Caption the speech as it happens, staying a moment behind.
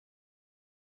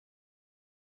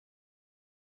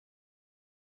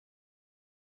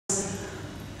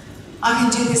I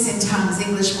can do this in tongues.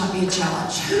 English might be a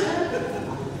challenge.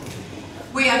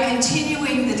 We are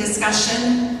continuing the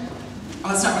discussion.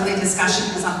 Oh, it's not really a discussion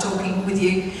because I'm talking with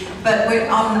you, but we're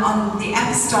on the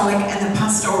apostolic and the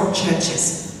pastoral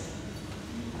churches.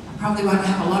 I probably won't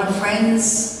have a lot of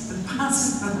friends for the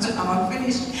past time I'm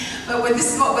finished, but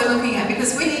this is what we're looking at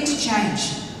because we need to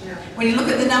change. When you look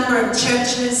at the number of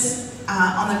churches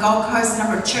on the Gold Coast, the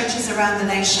number of churches around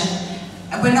the nation,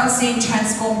 we're not seeing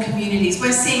transformed communities.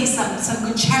 We're seeing some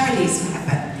good charities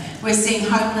happen. We're seeing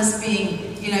homeless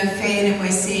being, fed, and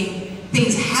we're seeing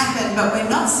things happen, but we're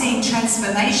not seeing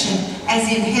transformation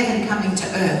as in heaven coming to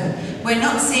earth. We're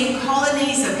not seeing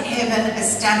colonies of heaven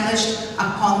established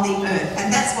upon the earth.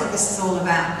 And that's what this is all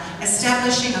about.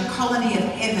 Establishing a colony of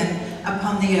heaven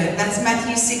upon the earth. That's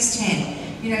Matthew 6:10.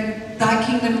 Thy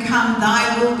kingdom come,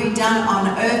 thy will be done on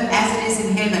earth as it is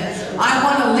in heaven. I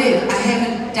want to live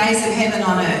days of heaven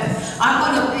on earth. I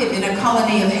want to live in a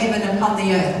colony of heaven upon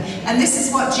the earth. And this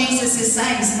is what Jesus is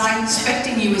saying. So I'm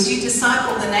expecting you as you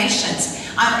disciple the nations.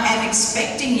 I am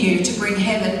expecting you to bring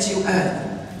heaven to earth.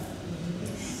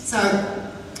 So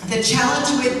the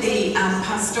challenge with the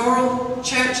pastoral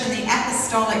church and the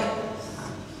apostolic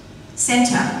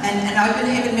centre, and Open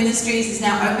Heaven Ministries is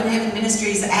now Open Heaven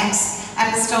Ministries Acts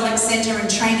Apostolic Centre and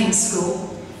Training School.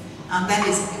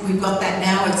 We've got that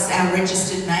now, it's our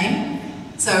registered name.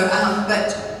 So,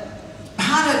 but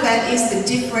part of that is the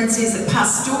difference is a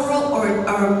pastoral or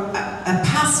a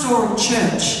pastoral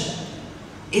church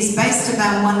is based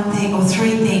about one thing or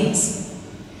three things.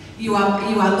 You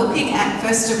are looking at,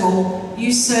 first of all,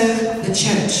 you serve the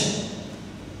church.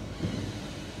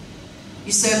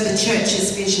 You serve the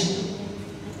church's vision.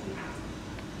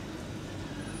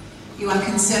 You are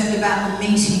concerned about the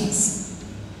meetings.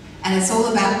 And it's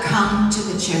all about come to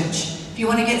the church. If you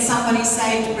want to get somebody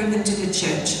saved, bring them to the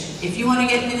church. If you want to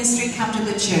get ministry, come to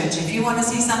the church. If you want to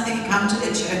see something, come to the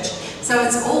church. So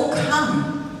it's all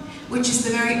come, which is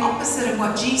the very opposite of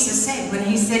what Jesus said when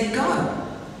he said go.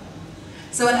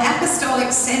 So an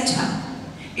apostolic centre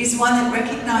is one that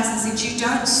recognises that you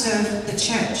don't serve the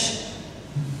church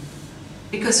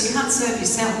because you can't serve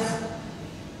yourself.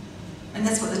 And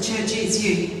that's what the church is,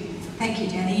 you. Thank you,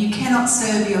 Danny. You cannot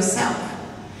serve yourself.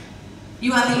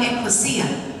 You are the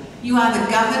ecclesia. You are the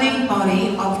governing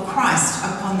body of Christ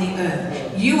upon the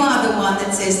earth. You are the one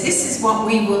that says this is what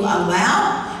we will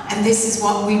allow and this is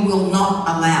what we will not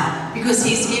allow, because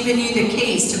he's given you the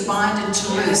keys to bind and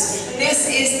to loose.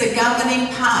 This is the governing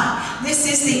part. This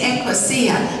is the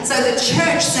ecclesia. So the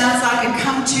church sounds like a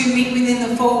come to, meet within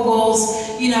the four walls,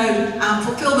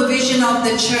 fulfill the vision of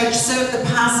the church, serve the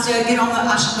pastor, get on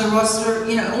the roster,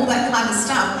 all that kind of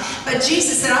stuff. But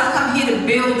Jesus said, I've come here to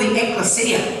build the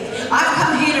ecclesia. I've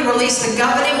come here to release the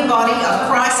governing body of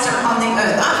Christ upon the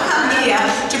earth. I've come here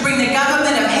to bring the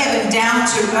government of heaven down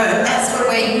to earth. That's what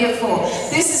we're here for.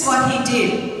 This is what he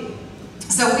did.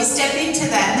 So we step into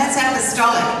that, and that's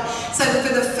apostolic. So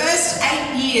for the first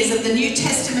 8 years of the New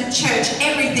Testament church,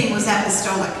 everything was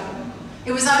apostolic.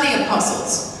 It was only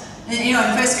apostles. And in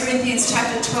 1 Corinthians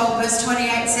chapter 12, verse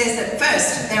 28 says that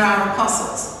first there are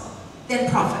apostles, then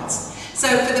prophets. So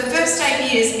for the first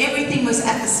 8 years, everything was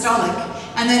apostolic.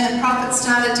 And then the prophets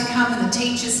started to come and the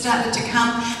teachers started to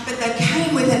come, but they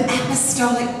came with an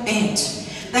apostolic bent.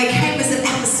 They came as an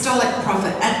apostolic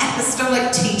prophet, an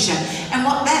apostolic teacher. And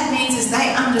what that means is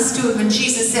they understood when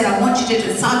Jesus said, I want you to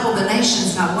disciple the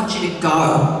nations and I want you to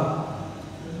go.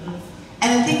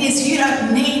 And the thing is, you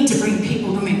don't need to bring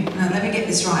people to me. No, let me get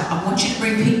this right. I want you to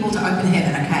bring people to open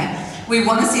heaven, okay? We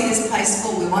want to see this place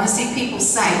full. We want to see people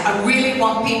saved. I really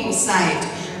want people saved.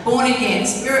 Born again,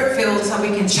 spirit-filled, so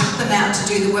we can chuck them out to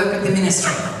do the work of the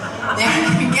ministry. Yeah,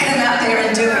 we can get them out there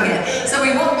and doing it. So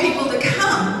we want people to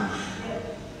come.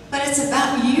 But it's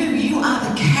about you. You are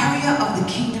the carrier of the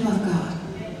kingdom of God.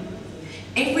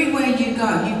 Everywhere you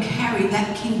go, you carry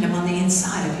that kingdom on the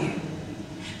inside of you.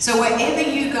 So wherever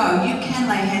you go, you can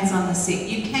lay hands on the sick.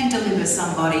 You can deliver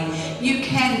somebody. You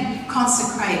can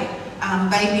consecrate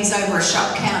babies over a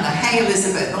shop counter. Hey,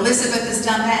 Elizabeth. Elizabeth has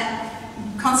done that.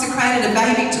 Consecrated a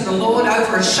baby to the Lord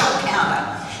over a shop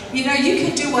counter. You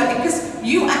can do what, because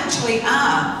you actually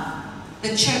are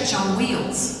the church on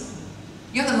wheels.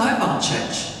 You're the mobile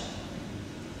church.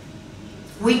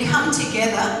 We come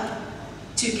together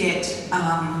to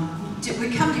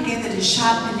we come together to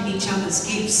sharpen each other's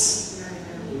gifts.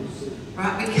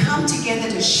 Right? We come together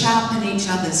to sharpen each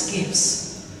other's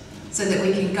gifts so that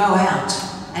we can go out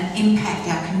and impact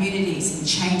our communities and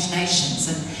change nations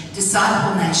and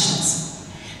disciple nations.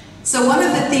 So one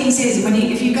of the things is,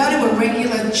 if you go to a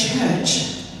regular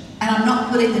church, and I'm not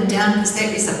putting them down because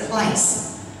there is a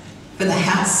place for the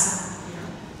house.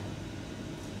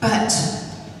 But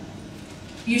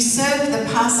you serve the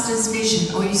pastor's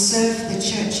vision, or you serve the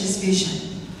church's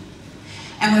vision.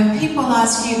 And when people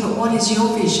ask you, but what is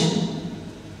your vision?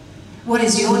 What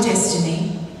is your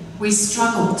destiny? We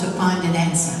struggle to find an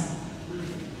answer.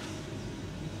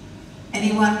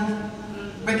 Anyone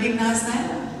recognize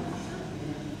that?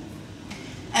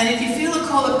 And if you feel the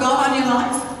call of God on your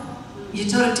life, you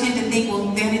sort of tend to think,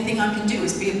 well, the only thing I can do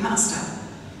is be a pastor.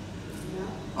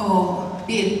 Or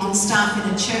be on staff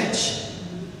in a church.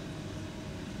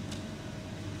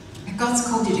 And God's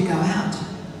called you to go out.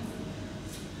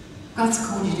 God's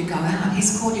called you to go out.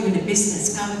 He's called you into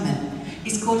business, government.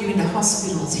 He's called you into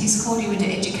hospitals. He's called you into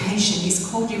education.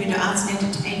 He's called you into arts and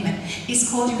entertainment.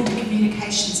 He's called you into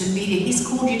communications and media. He's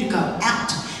called you to go out.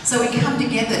 So we come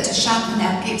together to sharpen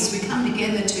our gifts. We come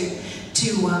together to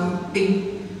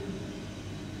be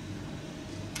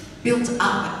built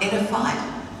up, edified.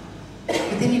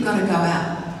 But then you've got to go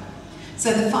out.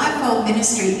 So the fivefold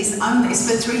ministry is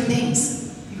for three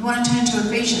things. If you want to turn to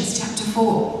Ephesians chapter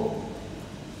 4.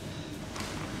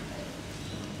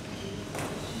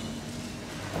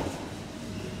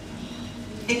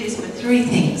 It is for three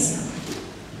things.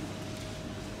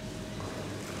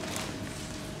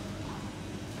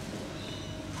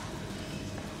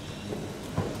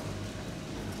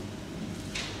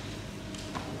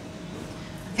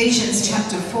 Ephesians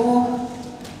chapter 4,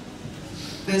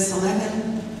 verse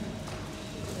 11.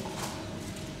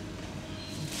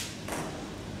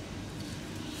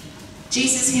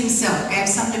 Jesus himself gave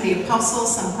some to be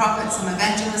apostles, some prophets, some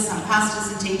evangelists, some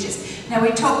pastors and teachers. Now we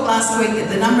talked last week that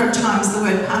the number of times the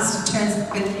word pastor turns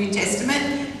up in the New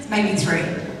Testament is maybe 3.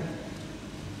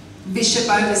 Bishop,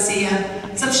 overseer,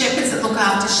 some shepherds that look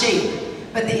after sheep.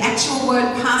 But the actual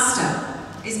word pastor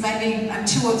is maybe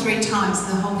 2 or 3 times in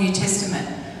the whole New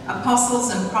Testament.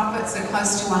 Apostles and prophets are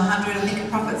close to 100. I think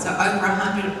prophets are over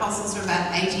 100. Apostles are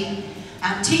about 80.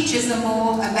 Teachers are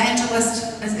more.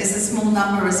 Evangelists is a small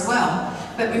number as well.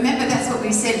 But remember, that's what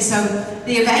we said. So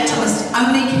the evangelist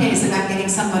only cares about getting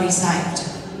somebody saved.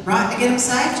 Right? They get them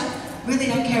saved. Really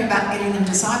don't care about getting them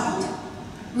discipled.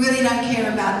 Really don't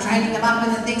care about training them up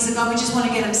in the things of God. We just want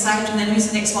to get them saved, and then who's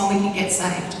the next one we can get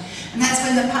saved. And that's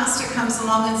when the pastor comes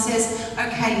along and says,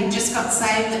 okay, you just got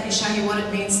saved, let me show you what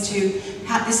it means to,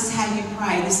 this is how you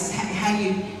pray, this is how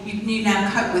you now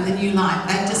cope with a new life.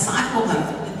 They disciple them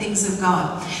for the things of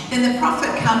God. Then the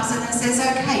prophet comes and says,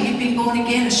 okay, you've been born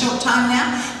again a short time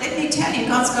now, let me tell you,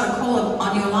 God's got a call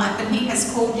on your life, and he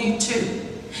has called you too.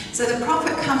 So the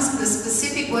prophet comes with a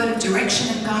specific word of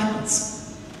direction and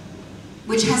guidance,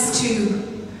 which has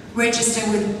to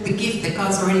register with the gift that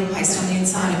God's already placed on the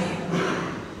inside of you.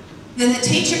 Then the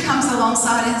teacher comes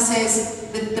alongside and says,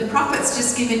 the prophet's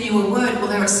just given you a word. Well,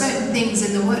 there are certain things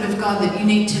in the word of God that you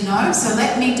need to know, so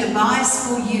let me devise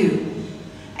for you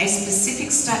a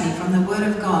specific study from the word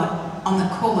of God on the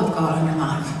call of God on your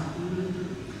life.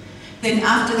 Then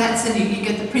after that, so you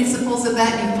get the principles of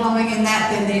that, you're flowing in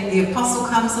that, then the apostle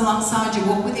comes alongside, you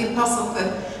walk with the apostle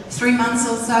for 3 months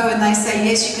or so, and they say,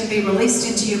 yes, you can be released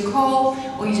into your call,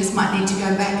 or you just might need to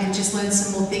go back and just learn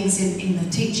some more things in the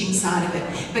teaching side of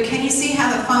it. But can you see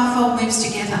how the fivefold moves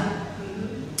together?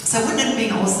 So wouldn't it have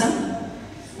been awesome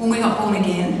when we got born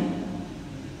again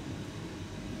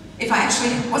if I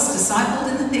actually was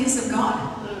discipled in the things of God?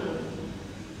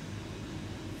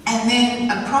 And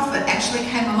then a prophet actually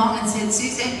came along and said,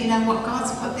 Suzette, you know what,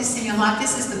 God's put this in your life,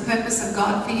 this is the purpose of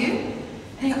God for you.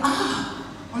 And you go,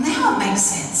 well, now it makes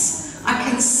sense. I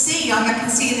can see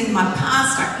it in my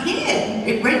past.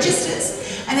 It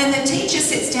registers. And then the teacher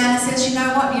sits down and says, you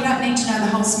know what, you don't need to know the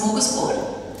whole smorgasbord.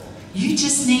 You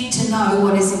just need to know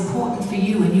what is important for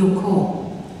you and your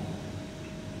call.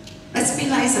 Let's be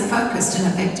laser focused and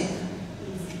effective.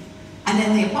 And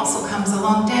then the apostle comes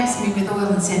along, dabs me with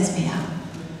oil and sends me out.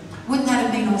 Wouldn't that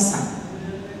have been awesome?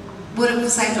 Would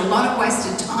have saved a lot of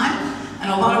wasted time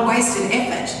and a lot of wasted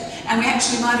effort. And we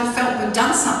actually might have felt we've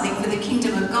done something for the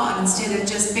kingdom of God instead of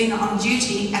just being on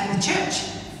duty at the church.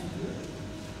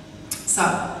 So,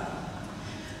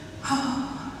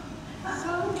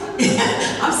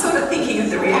 I'm sort of thinking of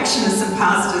the reaction of some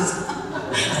pastors.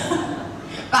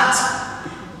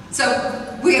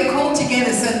 So we are called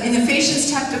together. So in Ephesians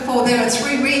chapter 4, there are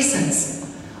 3 reasons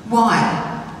why.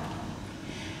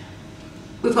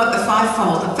 We've got the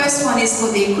fivefold. The first one is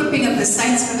for the equipping of the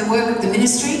saints for the work of the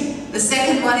ministry. The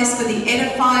second one is for the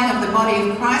edifying of the body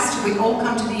of Christ, till we all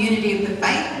come to the unity of the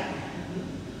faith.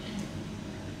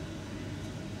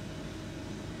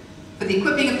 For the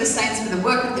equipping of the saints for the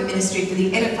work of the ministry, for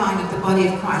the edifying of the body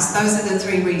of Christ. Those are the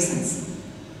 3 reasons.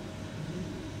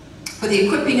 For the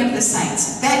equipping of the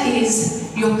saints, that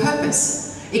is your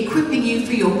purpose. equipping you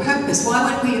for your purpose.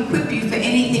 Why would we equip you for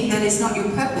anything that is not your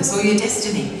purpose or your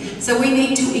destiny? So we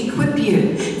need to equip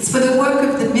you. It's for the work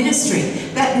of the ministry.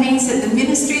 That means that the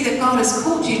ministry that God has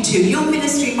called you to, your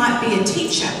ministry might be a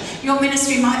teacher, your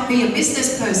ministry might be a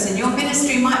business person, your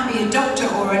ministry might be a doctor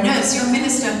or a nurse, your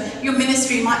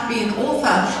ministry might be an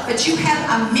author, but you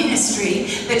have a ministry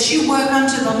that you work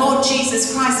unto the Lord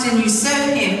Jesus Christ and you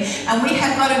serve Him, and we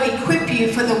have got to equip you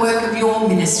for the work of your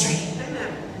ministry.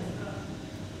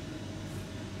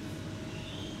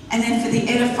 And then for the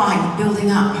edifying, building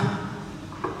up.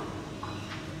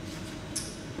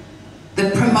 The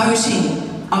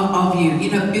promoting of you,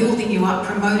 building you up,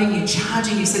 promoting you,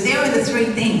 charging you. So there are the three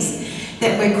things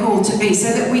that we're called to be,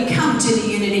 so that we come to the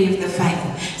unity of the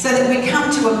faith, so that we come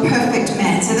to a perfect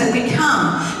man, so that we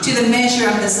come to the measure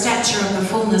of the stature of the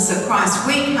fullness of Christ.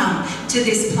 We come to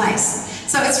this place.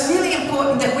 So it's really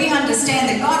important that we understand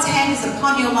that God's hand is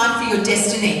upon your life for your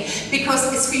destiny,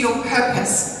 because it's for your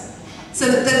purpose. So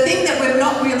that the thing that we've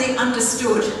not really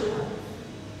understood,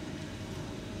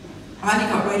 I've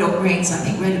only got red or green, so I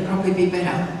think red would probably be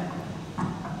better,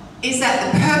 is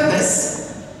that the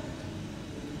purpose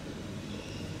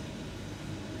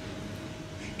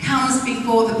comes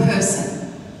before the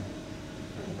person.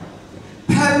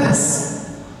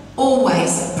 Purpose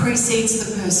always precedes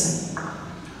the person.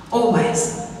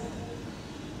 Always.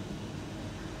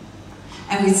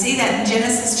 And we see that in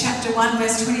Genesis chapter 1,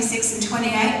 verse 26 and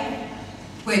 28,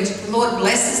 where the Lord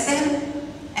blesses them.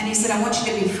 And He said, I want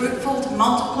you to be fruitful, to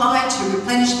multiply, to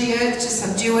replenish the earth, to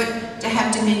subdue it, to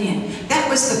have dominion. That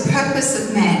was the purpose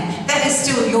of man. That is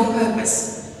still your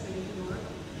purpose.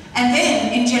 And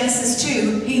then in Genesis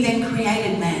 2, He then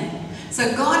created man.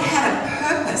 So God had a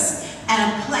purpose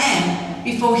and a plan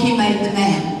before He made the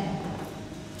man.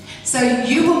 So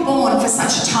you were born for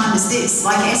such a time as this,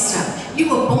 like Esther. You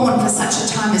were born for such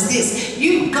a time as this.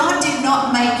 God did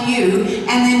not make you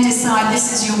and then decide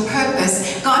this is your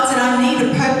purpose. God said, I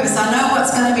need a purpose. I know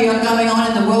what's going to be going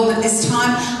on in the world at this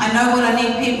time. I know what I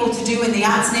need people to do in the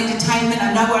arts and entertainment.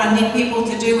 I know what I need people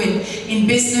to do in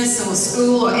business or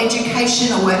school or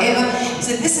education or wherever. He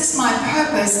said, this is my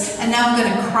purpose, and now I'm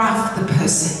going to craft the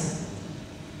person.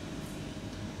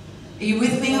 Are you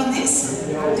with me on this?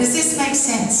 Does this make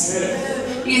sense?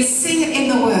 You can see it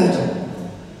in the Word.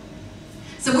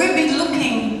 So we've been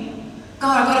looking,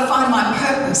 God, I've got to find my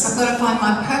purpose. I've got to find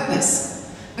my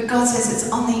purpose. But God says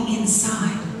it's on the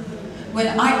inside. When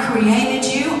I created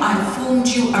you, I formed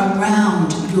you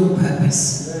around your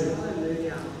purpose.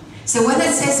 So when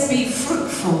it says be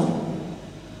fruitful,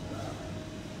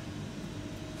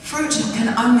 fruit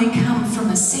can only come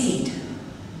from a seed.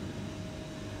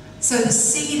 So the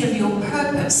seed of your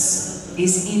purpose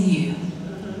is in you.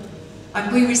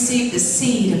 Like we receive the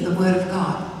seed of the Word of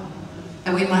God,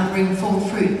 that we might bring forth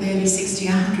fruit 30, 60,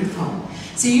 100-fold.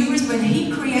 So when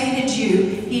He created you,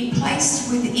 He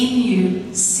placed within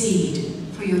you seed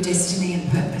for your destiny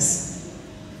and purpose.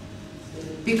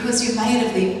 Because you're made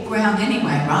of the ground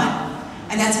anyway, right?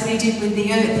 And that's what He did with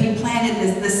the earth. He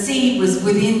planted the seed was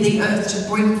within the earth to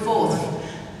bring forth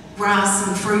grass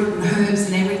and fruit and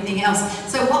herbs and everything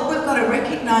else. So what we've got to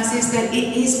recognize is that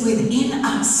it is within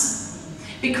us.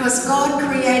 Because God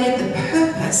created the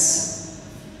purpose,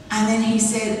 and then He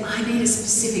said, I need a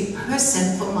specific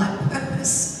person for my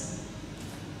purpose.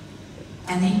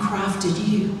 And He crafted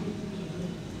you.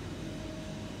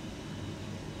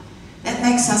 That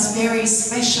makes us very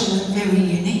special and very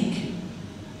unique.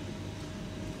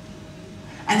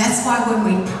 And that's why when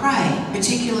we pray,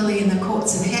 particularly in the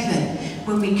courts of heaven,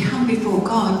 when we come before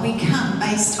God, we come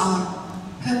based on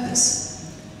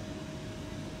purpose.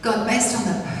 God, based on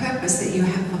the purpose that you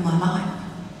have for my life.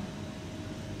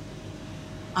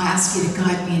 I ask you to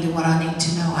guide me into what I need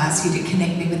to know. I ask you to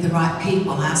connect me with the right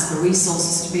people. I ask for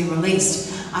resources to be released.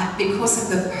 Because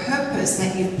of the purpose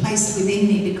that you've placed within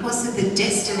me, because of the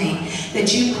destiny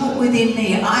that you put within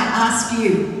me, I ask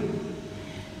you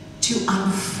to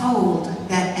unfold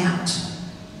that out.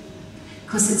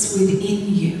 Because it's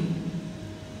within you.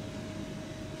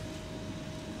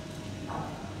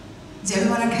 Is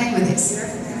everyone okay with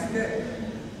this?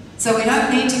 So we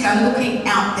don't need to go looking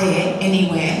out there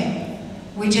anywhere.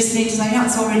 We just need to say, no,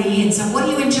 it's already in. So what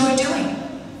do you enjoy doing?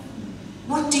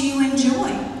 What do you enjoy?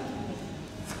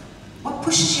 What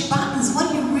pushes your buttons?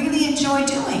 What do you really enjoy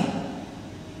doing?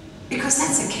 Because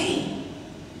that's a key.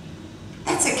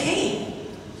 That's a key.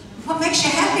 What makes you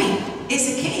happy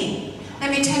is a key. Let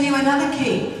me tell you another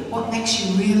key. What makes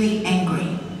you really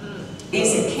angry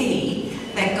is a key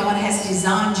that God has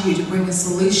designed you to bring a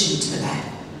solution to that.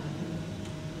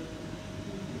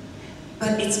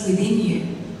 But it's within you.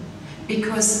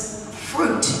 Because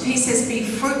fruit. He says be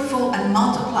fruitful and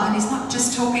multiply. And he's not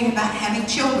just talking about having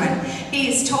children. He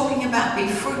is talking about be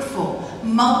fruitful,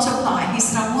 multiply. He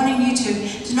said, I'm wanting you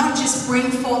to not just bring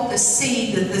forth the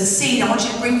seed, I want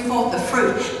you to bring forth the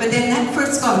fruit, but then that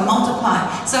fruit's got to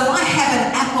multiply. So if I have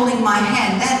an apple in my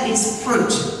hand, that is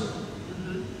fruit.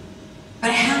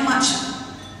 But how much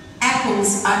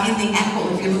apples are in the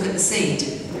apple if you look at the seed?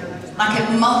 Like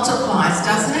it multiplies,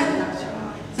 doesn't it?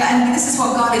 So, and this is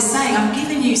what God is saying. I'm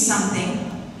giving you something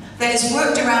that has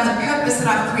worked around the purpose that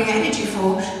I've created you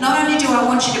for. Not only do I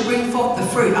want you to bring forth the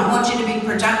fruit, I want you to be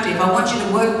productive, I want you to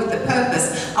work with the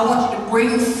purpose, I want you to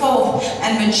bring forth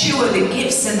and mature the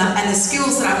gifts and the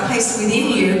skills that I've placed within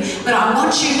you, but I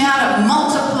want you now to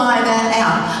multiply that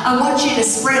out. I want you to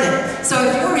spread it. So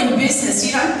if you're in business,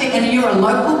 you don't think, and you're a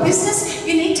local business,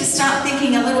 you need to start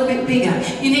thinking a little bit bigger.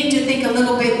 You need to think a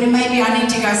little bit, maybe I need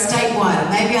to go statewide, or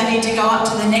maybe I need to go up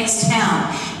to the next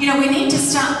town. You know, we need to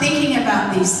start thinking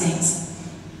about these things.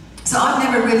 So I've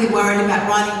never really worried about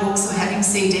writing books or having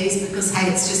CDs because,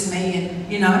 hey, it's just me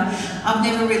and, you know, I've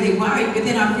never really worried. But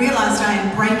then I realised I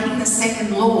am breaking the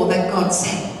second law that God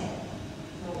said.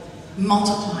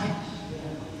 Multiply.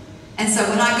 And so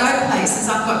when I go places,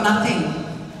 I've got nothing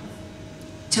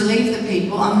to leave the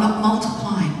people. I'm not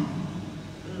multiplying.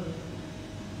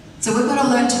 So we've got to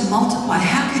learn to multiply.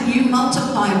 How can you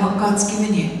multiply what God's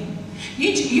given you?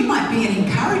 You might be an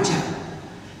encourager.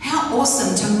 How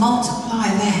awesome to multiply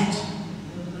that.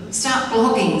 Start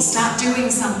blogging, start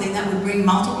doing something that would bring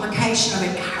multiplication of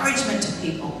encouragement to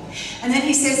people. And then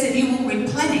he says that you will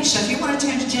replenish. So if you want to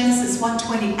turn to Genesis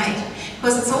 1:28,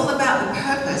 because it's all about the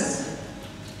purpose.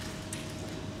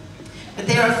 But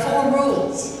there are 4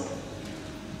 rules.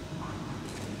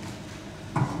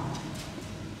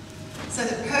 So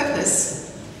the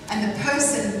purpose and the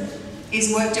person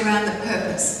is worked around the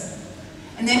purpose.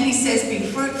 And then he says, be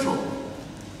fruitful.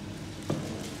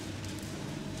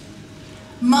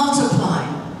 Multiply.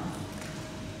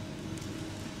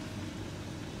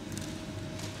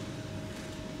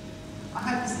 I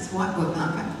hope this is whiteboard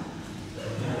marker.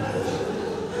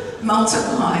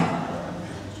 Multiply.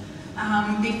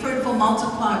 Be fruitful,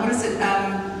 multiply. What is it?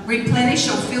 Replenish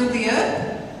or fill the earth.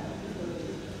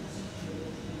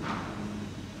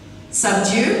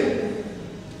 Subdue.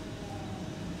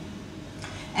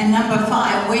 And number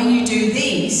 5, when you do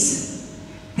these,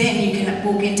 then you can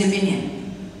walk in dominion.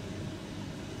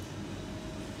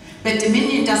 But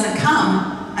dominion doesn't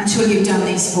come until you've done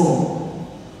these 4.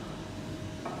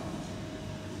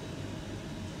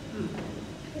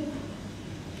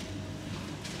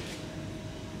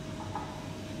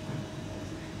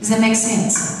 Does that make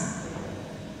sense?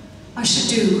 I should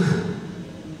do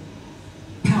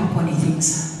PowerPointy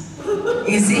things.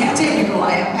 You see how technical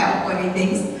I am, PowerPointy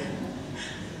things.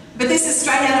 But this is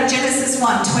straight out of Genesis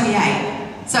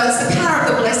 1:28. So it's the power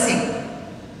of the blessing.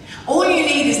 All you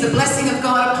need is the blessing of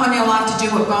God upon your life to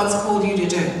do what God's called you to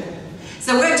do.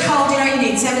 So we're told, you know, you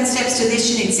need 7 steps to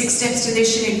this, you need 6 steps to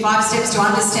this, you need 5 steps to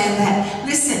understand that.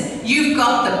 Listen, you've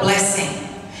got the blessing.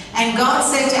 And God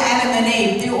said to Adam and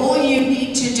Eve, do all you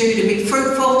need to do to be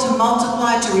fruitful, to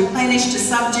multiply, to replenish, to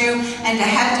subdue, and to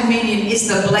have dominion is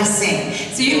the blessing.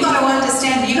 So you've got to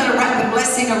understand that you've got to wrap the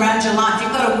blessing around your life.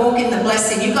 You've got to walk in the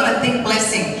blessing. You've got to think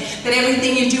blessing. That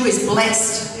everything you do is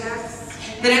blessed.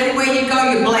 That everywhere you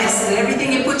go, you're blessed. That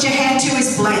everything you put your hand to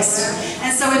is blessed.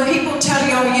 And so when people tell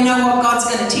you, oh, you know what, God's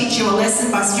going to teach you a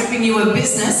lesson by stripping you of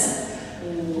business,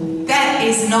 that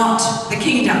is not the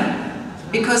kingdom.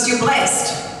 Because you're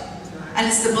blessed. And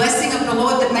it's the blessing of the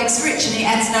Lord that makes rich, and he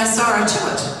adds no sorrow to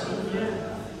it.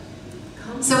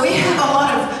 So we have a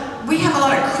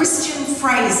lot of Christian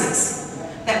phrases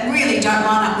that really don't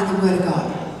line up with the Word of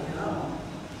God.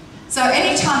 So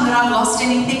any time that I've lost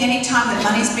anything, any time that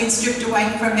money's been stripped away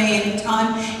from me, any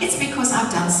time, it's because I've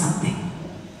done something.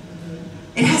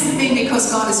 It hasn't been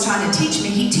because God is trying to teach me.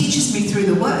 He teaches me through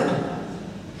the Word.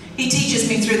 He teaches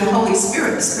me through the Holy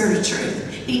Spirit, the Spirit of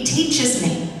truth. He teaches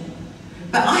me.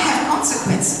 But I have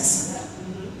consequences.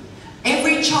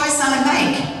 Every choice I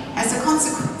make has a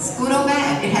consequence, good or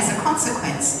bad. It has a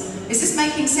consequence. Is this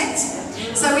making sense?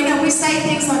 So, you know, we say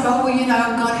things like, oh, well, you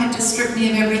know, God had to strip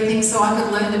me of everything so I could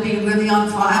learn to be really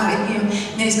on fire with him, and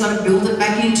then he's got to build it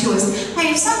back into us.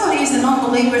 Hey, if somebody is a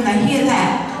non-believer and they hear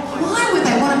that, why would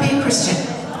they want to be a Christian?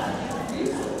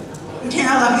 You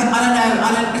know, like,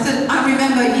 I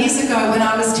remember years ago when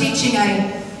I was teaching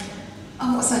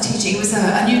what was I teaching? It was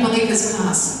a new believers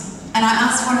class. And I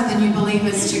asked one of the new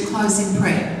believers to close in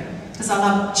prayer, because I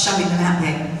love shoving them out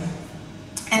there.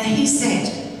 And he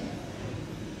said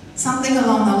something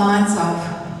along the lines of,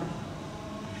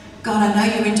 God, I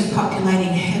know you're into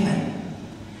populating heaven,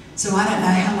 so I don't know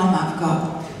how long I've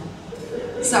got.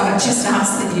 So I just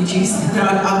asked that you'd use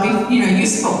that I'll be,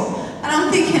 useful. And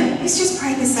I'm thinking, he's just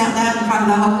prayed this out loud in front of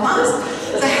the whole class.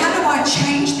 So how do I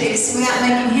change this without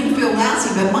making him feel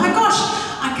lousy? But my gosh,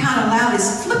 I can't allow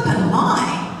this flippant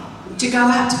lie to go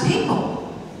out to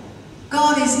people.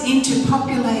 God is into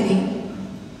populating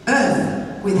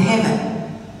earth with heaven.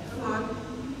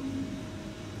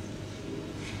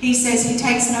 He says he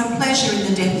takes no pleasure in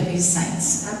the death of his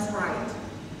saints. That's right.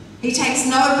 He takes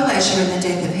no pleasure in the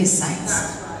death of his saints.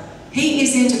 That's right. He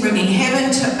is into bringing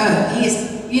heaven to earth. He is,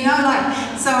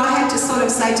 so I had to sort of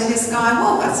say to this guy,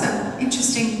 well, that's an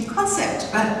interesting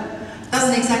concept, but it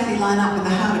doesn't exactly line up with the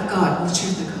heart of God and the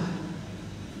truth of God.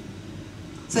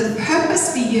 So the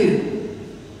purpose for you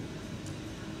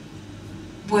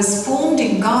was formed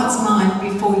in God's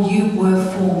mind before you were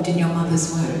formed in your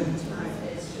mother's womb.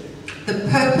 The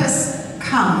purpose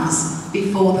comes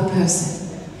before the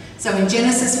person. So in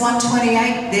Genesis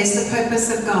 1:28, there's the purpose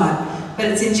of God. But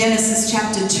it's in Genesis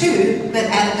chapter 2 that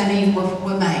Adam and Eve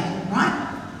were made, right?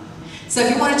 So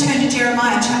if you want to turn to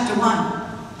Jeremiah chapter 1.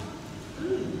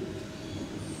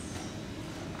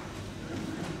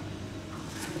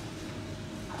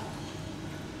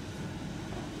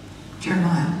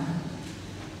 Jeremiah.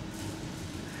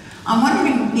 I'm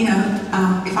wondering,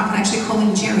 if I can actually call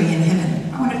him Jerry in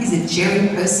heaven. I wonder if he's a Jerry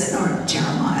person or a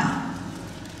Jeremiah.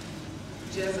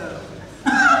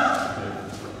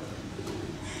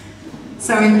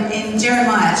 So in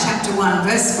Jeremiah chapter 1,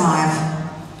 verse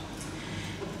 5,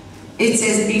 it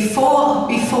says, Before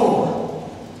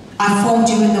I formed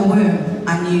you in the womb,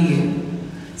 I knew you.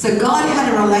 So God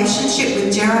had a relationship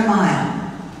with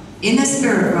Jeremiah in the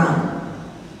spirit realm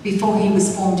before he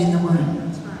was formed in the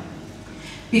womb.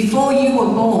 Before you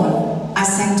were born, I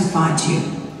sanctified you.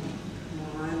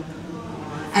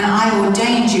 And I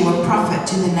ordained you a prophet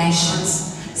to the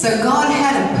nations. So God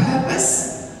had a purpose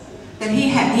that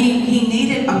he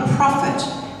needed a prophet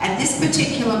at this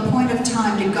particular point of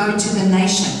time to go to the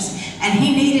nations. And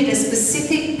he needed a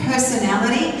specific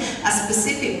personality, a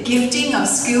specific gifting of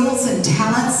skills and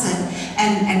talents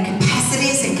and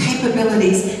capacities and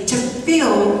capabilities to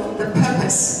fill the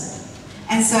purpose.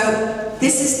 And so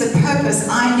this is the purpose.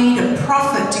 I need a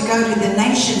prophet to go to the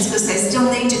nations because they still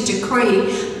need to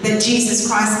decree that Jesus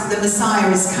Christ, the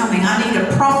Messiah, is coming. I need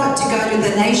a prophet to go to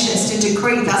the nations to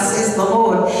decree, thus says the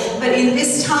Lord. But in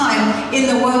this time in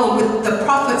the world, the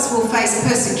prophets will face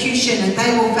persecution and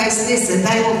they will face this and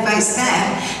they will face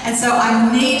that. And so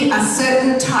I need a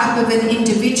certain type of an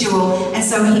individual. And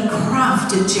so he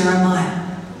crafted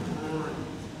Jeremiah.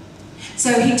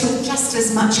 So he took just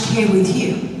as much care with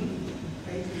you.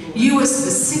 You were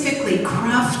specifically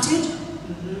crafted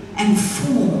and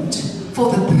formed for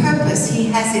the purpose he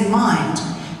has in mind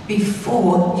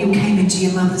before you came into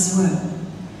your mother's womb.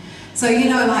 So,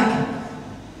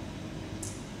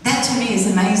 that to me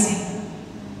is amazing.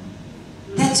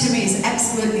 That to me is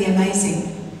absolutely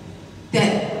amazing.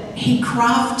 That he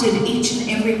crafted each and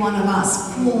every one of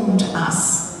us, formed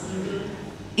us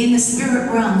in the spirit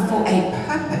realm for a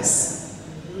purpose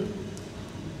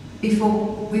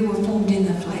before we were formed in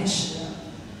the flesh.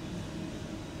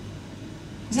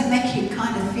 Does that make you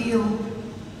kind of feel,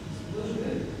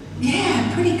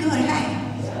 yeah, pretty good, hey?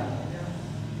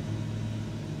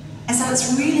 And so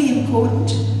it's really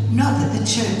important, not that the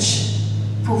church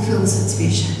fulfills its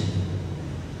vision,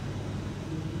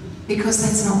 because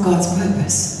that's not God's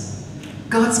purpose.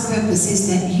 God's purpose is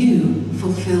that you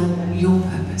fulfill your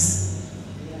purpose.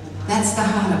 That's the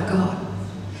heart of God.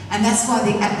 And that's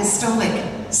why the apostolic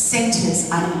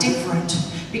centers are different,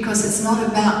 because it's not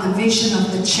about the vision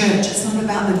of the church. It's not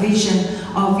about the vision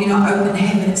of, open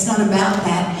heaven. It's not about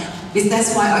that.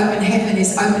 That's why Open Heaven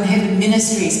is Open Heaven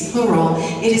Ministries, plural.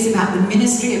 It is about the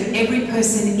ministry of every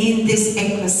person in this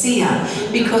ecclesia,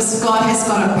 because God has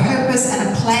got a purpose and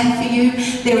a plan for you.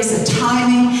 There is a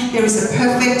timing. There is a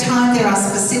perfect time. There are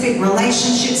specific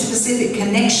relationships, specific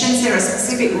connections. There are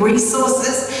specific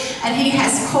resources. And he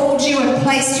has called you and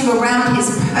placed you around his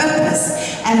purpose.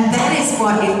 And that is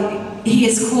what he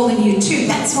is calling you to.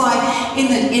 That's why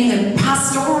in the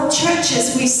pastoral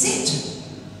churches we sit.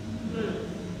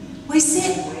 We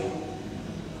sit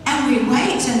and we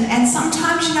wait, and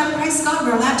sometimes, praise God,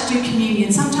 we're allowed to do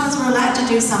communion. Sometimes we're allowed to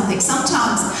do something.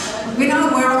 Sometimes, we're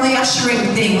on the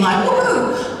ushering thing, like,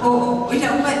 woo, or,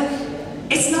 but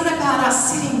it's not about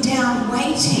us sitting down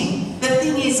waiting. The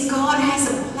thing is, God has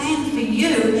a plan for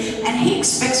you, and he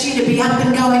expects you to be up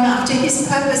and going after his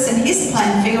purpose and his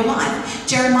plan for your life.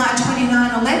 Jeremiah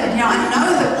 29:11, I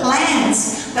know the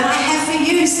plans that I have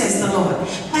for you, says the Lord.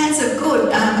 Plans of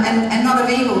good and not of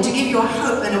evil, to give you a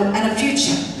hope and a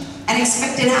future, an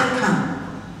expected outcome.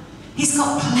 He's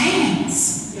got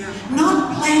plans.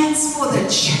 Not plans for the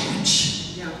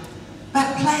church,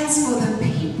 but plans for the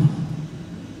people.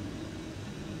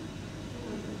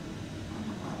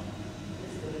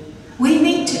 We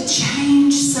need to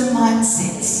change some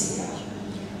mindsets.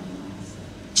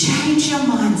 Change your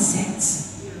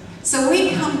mindsets. So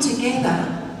we come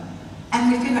together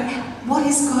and we figure out, what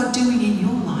is God doing in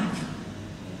your life?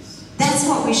 That's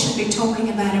what we should be talking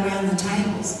about around the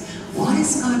tables. What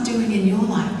is God doing in your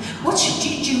life? Do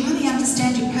you really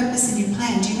understand your purpose and your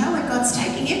plan? Do you know where God's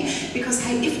taking you? Because,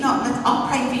 hey, if not, I'll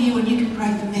pray for you and you can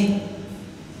pray for me.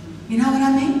 You know what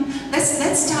I mean?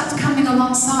 Let's start coming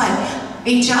alongside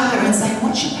each other and saying,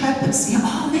 what's your purpose? You know,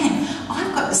 oh man,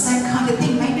 I've got the same kind of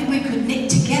thing. Maybe we could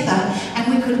knit together and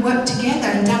we could work together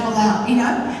and double out, you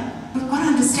know. We've got to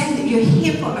understand that you're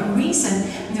here for a reason,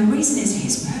 and the reason is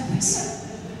His purpose.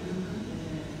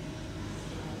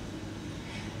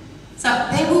 So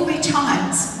there will be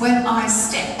times when I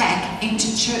step back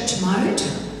into church mode.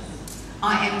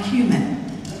 I am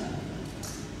human.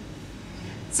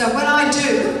 So what I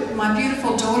do, my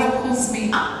beautiful daughter pulls me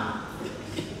up.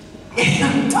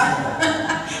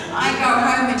 I go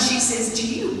home and she says, do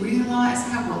you realise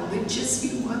how religious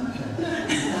you were?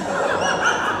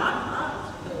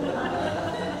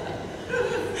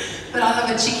 But I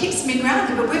love it. She keeps me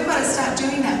grounded. But we've got to start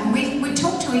doing that when we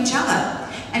talk to each other.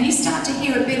 And you start to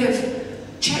hear a bit of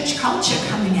church culture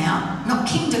coming out. Not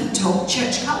kingdom talk,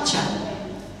 church culture.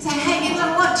 Say, hey, you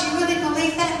know what? Do you really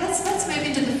believe that? Let's move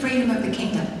into the freedom of the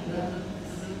kingdom.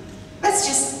 Let's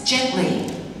just gently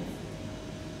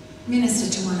minister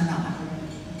to one another.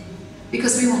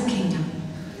 Because we want kingdom.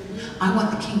 I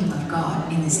want the kingdom of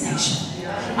God in this nation.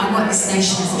 I want this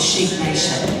nation as a sheep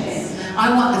nation. I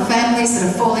want the families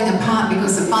that are falling apart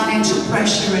because of financial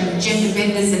pressure and gender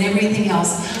benders and everything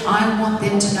else. I want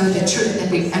them to know the truth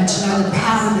and to know the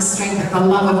power and the strength of the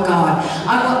love of God.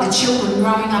 I want the children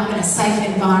growing up in a safe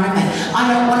environment.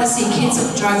 I don't want to see kids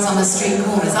with drugs on the street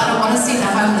corners. I don't want to see the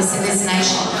homeless in this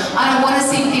nation. I don't want to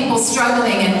see people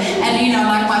struggling and you know,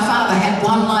 like my father had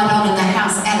one light on in the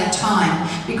house at a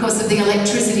time because of the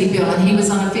electricity bill, and he was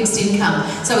on a fixed income.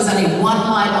 So it was only one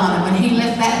light on, and when he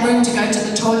left that room to go to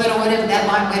the toilet or whatever, that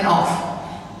light went off.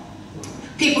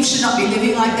 People should not be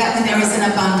living like that when there is an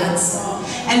abundance.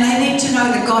 And they need to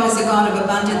know that God is a God of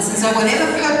abundance. And so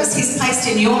whatever purpose He's placed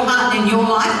in your heart and in your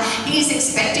life, He's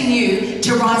expecting you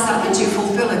to rise up and to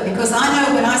fulfill it. Because I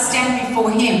know when I stand before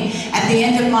Him at the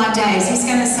end of my days, He's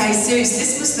going to say, Suze,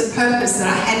 this was the purpose that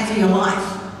I had for your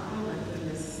life.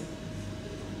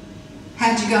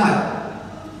 How'd you go?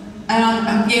 And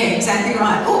I'm yeah, exactly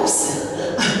right. Oops.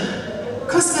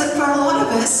 Because for a lot of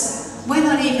us, we're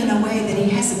not even aware that He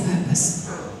has a purpose.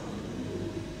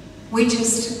 We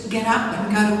just get up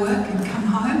and go to work and come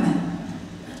home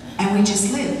and we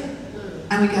just live.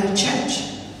 And we go to church.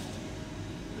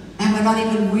 And we're not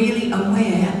even really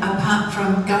aware, apart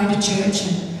from going to church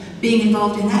and being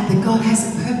involved in that God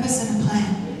has a purpose and a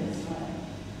plan.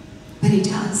 But He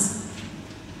does.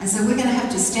 And so we're going to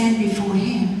have to stand before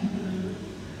Him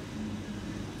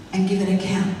and give an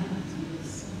account.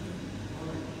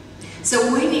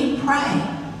 So when you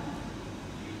pray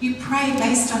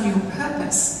based on your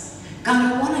purpose.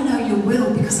 God, I want to know your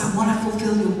will because I want to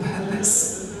fulfill your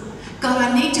purpose. God,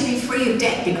 I need to be free of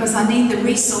debt because I need the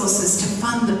resources to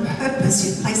fund the purpose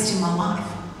you've placed in my life.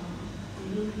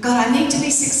 God, I need to be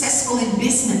successful in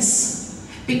business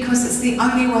because it's the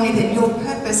only way that your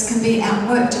purpose can be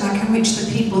outworked and I can reach the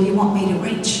people you want me to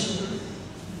reach.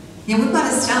 Now, we've got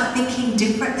to start thinking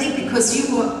differently because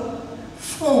you were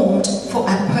formed for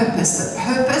a purpose. The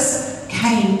purpose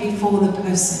came before the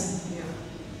person.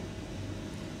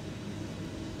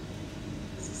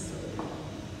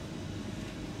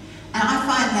 And I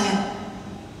find that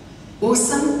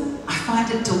awesome, I find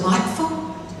it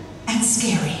delightful and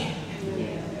scary.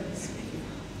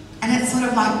 And it's sort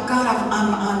of like, God,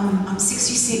 I'm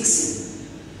 66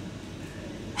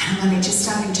 and I'm only just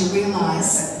starting to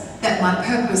realise that my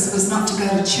purpose was not to go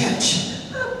to church.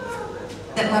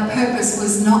 That my purpose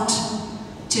was not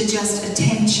to just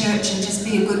attend church and just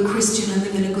be a good Christian and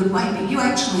live in a good way, but you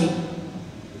actually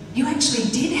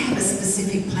did have a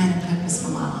specific plan and purpose for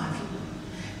my life.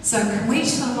 So can we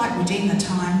sort of like redeem the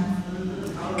time?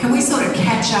 Can we sort of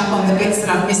catch up on the bits that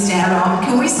I've missed out on?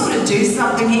 Can we sort of do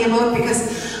something here, Lord? Because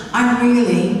I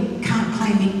really can't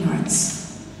claim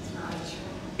ignorance.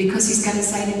 Because He's going to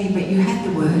say to me, but you had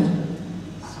the Word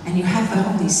and you have the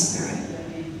Holy Spirit.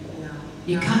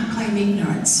 You can't claim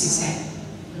ignorance, Suzette.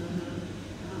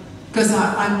 Because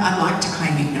I'd like to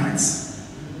claim ignorance.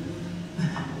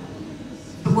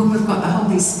 But when we've got the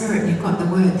Holy Spirit and you've got the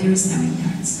Word, there is no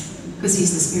ignorance. Because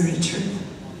He's the Spirit of truth.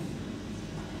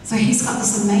 So he's got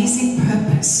this amazing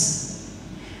purpose.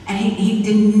 And he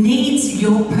needs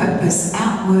your purpose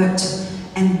outworked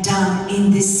and done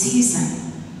in this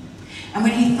season. And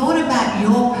when he thought about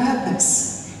your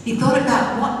purpose, he thought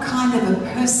about what kind of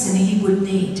a person he would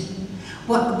need.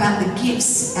 What about the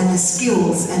gifts and the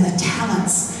skills and the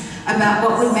talents, about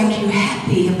what would make you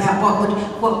happy, about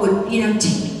what would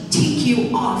tick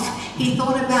you off. He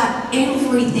thought about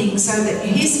everything so that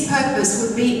his purpose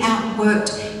would be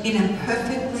outworked in a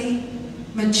perfectly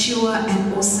mature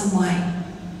and awesome way.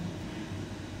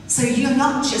 So you're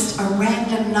not just a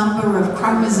random number of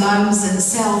chromosomes and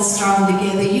cells thrown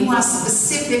together. You are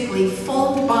specifically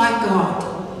formed by God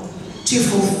to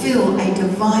fulfill a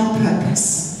divine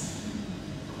purpose.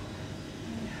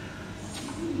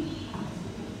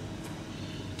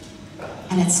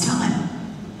 And it's time.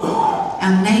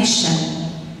 Our nation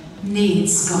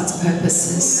needs God's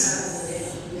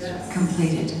purposes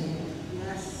completed.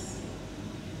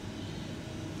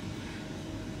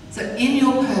 So in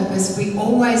your purpose, we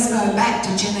always go back to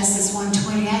Genesis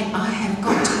 1:28. I have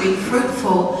got to be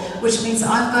fruitful, which means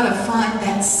I've got to find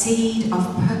that seed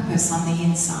of purpose on the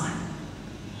inside.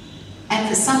 And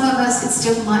for some of us, it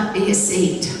still might be a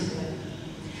seed.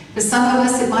 For some of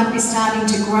us, it might be starting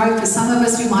to grow. For some of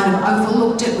us, we might have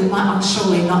overlooked it. We might,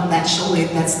 surely not that, surely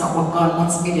that's not what God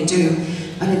wants me to do.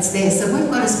 But it's there. So we've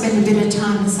got to spend a bit of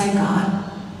time and say, God,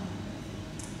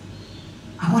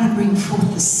 I want to bring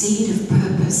forth the seed of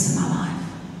purpose in my life.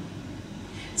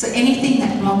 So anything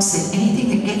that blocks it, anything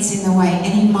that gets in the way,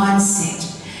 any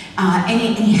mindset,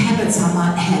 any habits I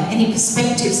might have, any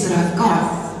perspectives that I've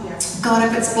got,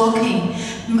 God, if it's blocking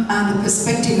the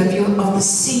perspective of the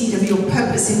seed of your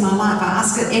purpose in my life, I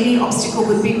ask that any obstacle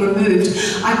would be removed.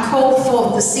 I call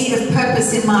forth the seed of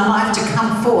purpose in my life to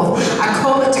come forth. I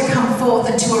call it to come forth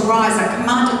and to arise. I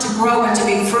command it to grow and to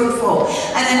be fruitful.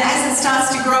 And then as it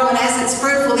starts to grow and as it's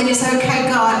fruitful, then you say, okay,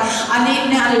 God, I need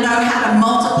now to know how to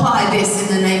multiply this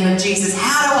in the name of Jesus.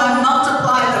 How do I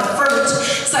multiply the fruit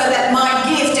so that my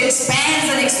gift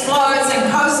expands and explodes and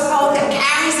goes forth and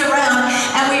carries around,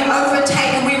 and we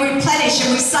overtake and we replenish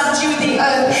and we subdue the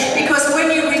earth? Because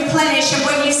when you replenish and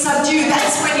when you subdue,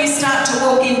 that's when you start to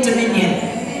walk in dominion.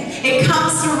 It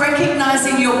comes through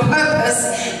recognizing your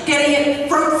purpose, getting it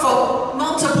fruitful,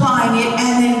 multiplying it,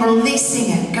 and then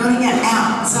releasing it, going it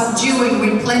out, subduing,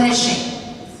 replenishing.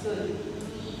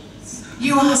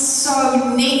 You are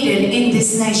so needed in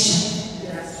this nation.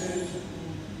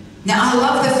 Now, I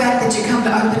love the fact that you come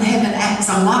to Open Heaven Acts.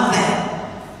 I love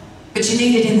that. But you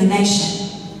need it in the nation.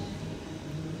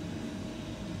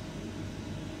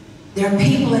 There are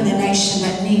people in the nation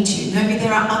that need you. Maybe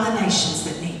there are other nations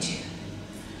that need you.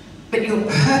 But your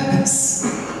purpose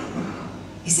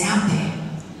is out there.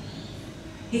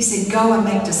 He said, go and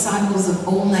make disciples of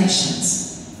all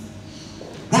nations.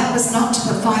 That was not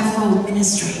to the fivefold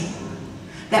ministry.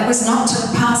 That was not to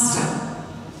the pastor.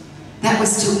 That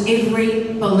was to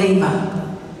every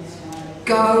believer.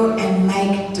 Go and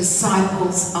make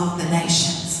disciples of the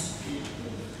nations.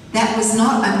 That was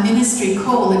not a ministry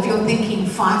call if you're thinking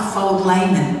fivefold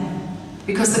layman,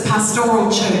 because the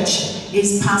pastoral church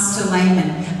is pastor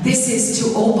layman. This is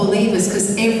to all believers,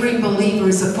 because every believer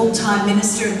is a full-time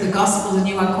minister of the gospel, and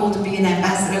you are called to be an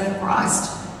ambassador for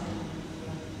Christ.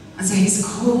 And so he's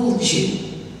called you.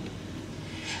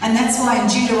 And that's why in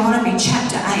Deuteronomy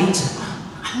chapter 8,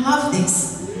 I love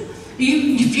this.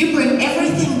 If you bring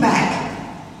everything back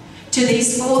to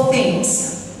these four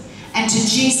things and to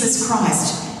Jesus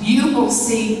Christ, you will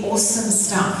see awesome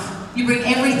stuff. You bring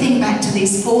everything back to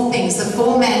these four things, the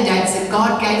four mandates that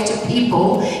God gave to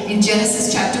people in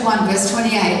Genesis chapter 1, verse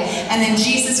 28, and then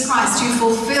Jesus Christ who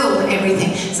fulfilled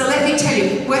everything. So let me tell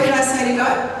you, where did I say to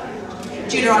go?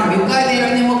 Deuteronomy. We'll go there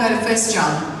and then we'll go to 1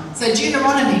 John. So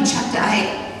Deuteronomy chapter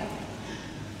 8.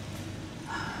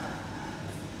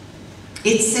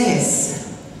 It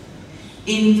says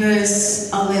in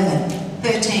verse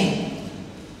 13,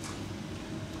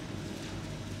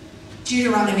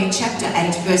 Deuteronomy chapter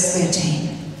 8, verse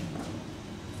 13.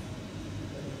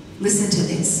 Listen to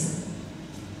this.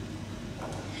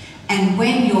 And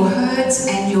when your herds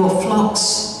and your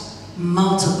flocks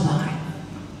multiply,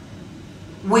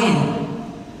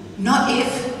 when, not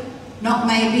if, not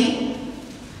maybe,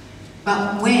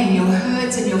 but when your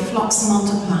herds and your flocks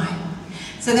multiply.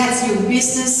 So that's your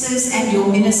businesses and your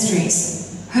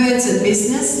ministries. Herds are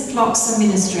business, flocks are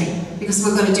ministry, because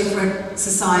we've got a different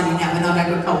society now, we're not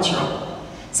agricultural.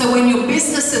 So when your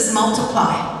businesses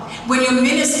multiply, when your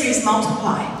ministries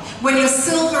multiply, when your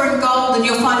silver and gold and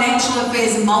your financial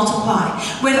affairs multiply,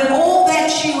 when all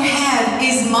that you have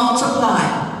is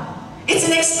multiplied, it's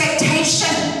an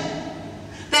expectation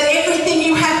that everything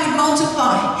you have would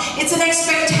multiply. It's an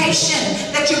expectation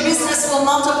that your business will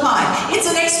multiply. It's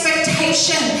an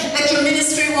expectation that your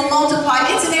ministry will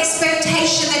multiply. It's an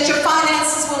expectation that your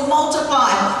finances will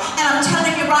multiply. And I'm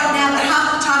telling you right now that half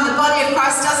the time the body of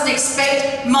Christ doesn't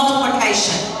expect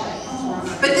multiplication.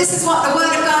 But this is what the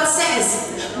Word of God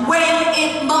says. When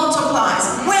it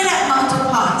multiplies. When it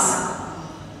multiplies.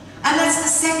 And that's the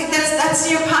second, that's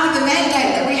your part of the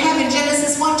mandate that we have in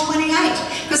Genesis 1:28,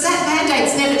 because that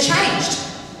mandate's never changed.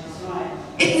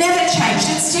 It never changed,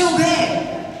 it's still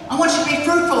there. I want you to be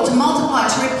fruitful, to multiply,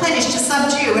 to replenish, to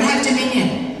subdue, and have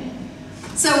dominion.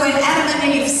 So when Adam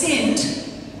and Eve sinned,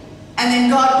 and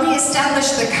then God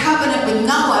re-established the covenant with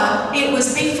Noah, it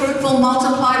was be fruitful,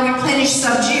 multiply, replenish,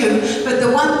 subdue. But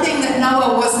the one thing that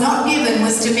Noah was not given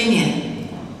was dominion,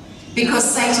 because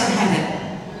Satan had it.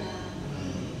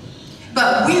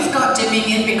 But we've got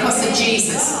dominion because of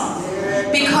Jesus.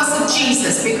 Because of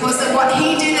Jesus. Because of what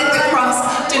he did at the cross.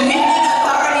 Dominion and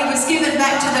authority was given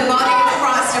back to the body of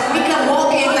Christ, and we can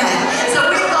walk in that.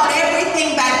 So we've got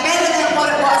everything back better than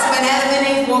what it was when Adam and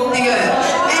Eve walked the earth.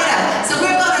 Better. So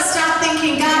we've got to start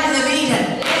thinking Garden of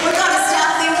Eden. We've got to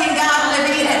start thinking Garden of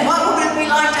Eden. What would it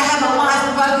be like to have a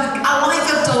life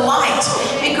of delight?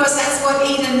 Because that's what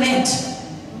Eden meant.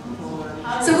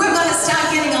 So we're going to start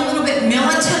getting a little bit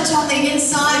militant on the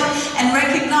inside and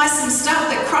recognize some stuff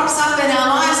that crops up in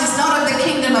our lives is not of the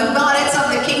kingdom of God, it's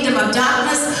of the kingdom of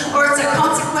darkness, or it's a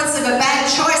consequence of a bad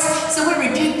choice. So we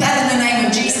rebuke that in the name of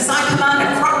Jesus. I command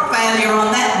a crop failure on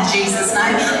that in Jesus'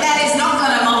 name. That is not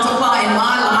going to multiply in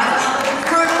my life.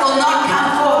 Fruit will not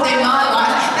come forth in my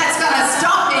life. That's going to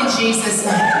stop in Jesus'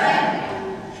 name.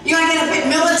 You're going to get a bit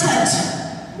militant.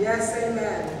 Yes,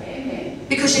 amen.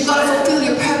 Because you've got to fulfill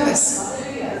your purpose.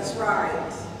 That's right.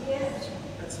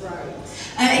 That's right.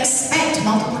 And expect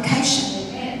multiplication.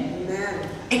 Amen.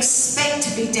 Expect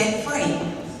to be debt-free.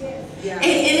 Yes.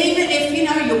 And even if, you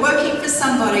know, you're working for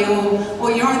somebody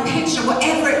or you're on a pension or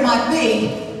whatever it might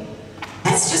be,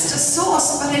 that's just a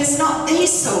source, but it's not the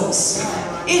source.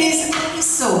 It is a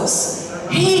source.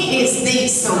 He is the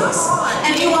source.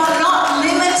 And you are not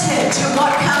limited to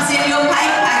what comes in your pay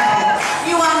packet.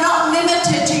 You are not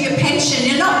limited to your pension.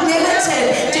 You're not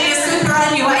limited to your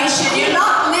superannuation. You're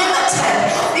not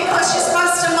limited because you're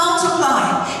supposed to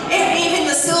multiply. Even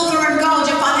the silver and gold,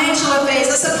 your financial affairs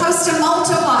are supposed to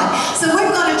multiply. So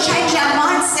we've got to change our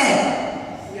mindset.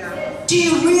 Yeah. Do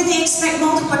you really expect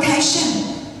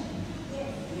multiplication?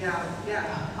 Yeah.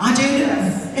 I do.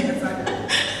 Yes, I do.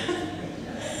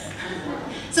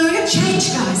 So we've got to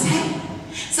change, guys, hey?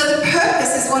 So the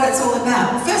purpose is what it's all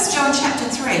about. 1 John chapter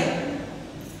 3.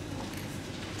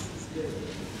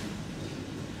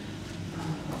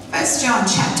 1 John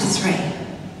chapter 3.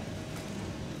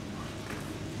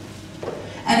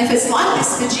 And if it's like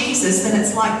this for Jesus, then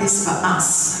it's like this for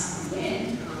us.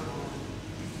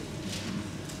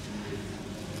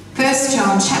 1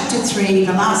 John chapter 3,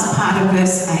 the last part of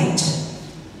verse 8.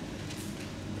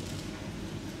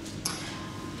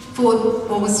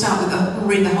 We'll start with we'll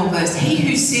read the whole verse. He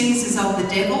who sins is of the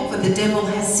devil, for the devil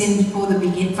has sinned from the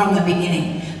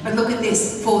beginning. But look at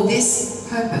this. For this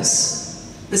purpose,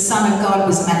 the Son of God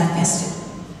was manifested,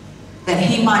 that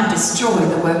he might destroy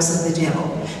the works of the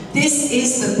devil. This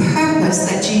is the purpose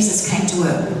that Jesus came to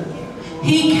earth.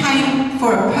 He came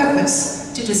for a purpose,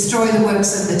 to destroy the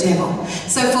works of the devil.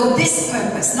 So for this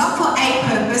purpose, not for a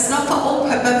purpose, not for all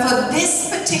purpose, but for this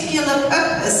particular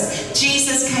purpose,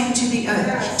 Jesus came to the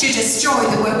earth to destroy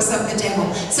the works of the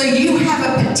devil. So you have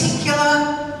a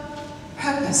particular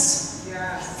purpose.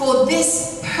 For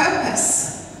this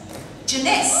purpose,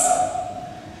 Jeunesse,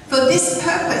 for this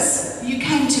purpose, you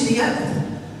came to the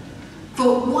earth.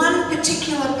 For one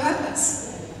particular purpose.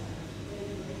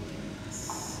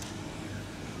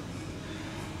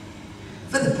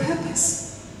 For the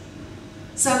purpose.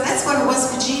 So that's what it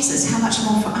was for Jesus, how much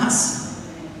more for us?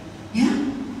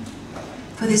 Yeah?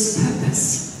 For this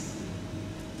purpose.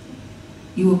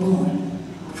 You were born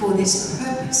for this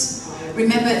purpose.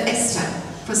 Remember Esther,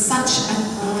 for such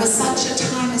a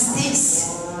time as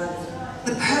this.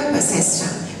 The purpose,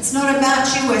 Esther. It's not about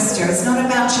you, Esther. It's not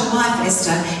about your life,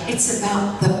 Esther. It's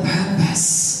about the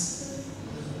purpose.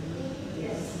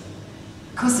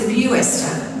 Because of you,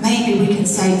 Esther, maybe we can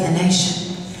save the nation.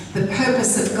 The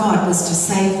purpose of God was to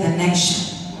save the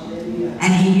nation.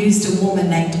 And he used a woman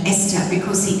named Esther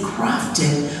because he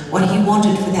crafted what he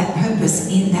wanted for that purpose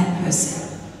in that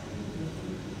person.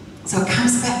 So it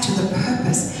comes back to the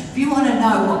purpose. If you want to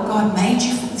know what God made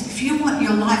you for, if you want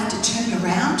your life to turn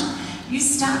around, you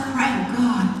start praying,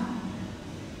 God,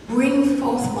 bring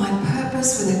forth my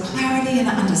purpose with a clarity and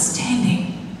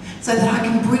understanding. so that I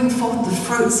can bring forth the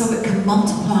fruit, so it can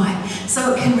multiply,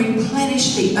 so it can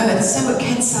replenish the earth, so it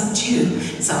can subdue,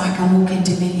 so I can walk in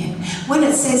dominion. When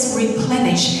it says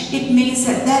replenish, it means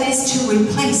that that is to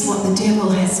replace what the devil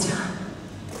has done.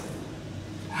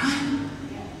 Right?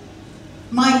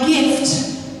 My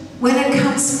gift, when it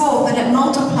comes forth and it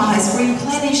multiplies,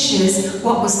 replenishes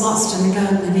what was lost in the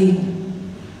Garden of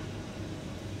Eden.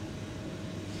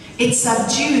 It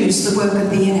subdues the work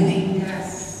of the enemy.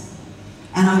 Yes.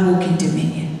 And I walk in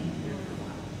dominion.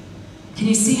 Can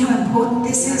you see how important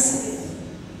this is?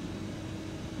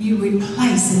 You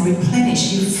replace and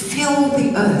replenish. You fill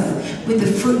the earth with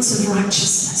the fruits of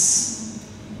righteousness.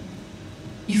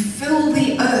 You fill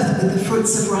the earth with the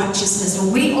fruits of righteousness.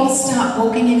 When we all start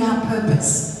walking in our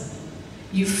purpose,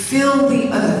 you fill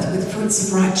the earth with fruits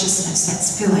of righteousness.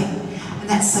 That's filling. And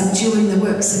that's subduing the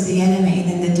works of the enemy.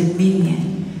 Then the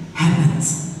dominion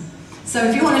happens. So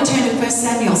if you want to turn to 1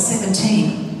 Samuel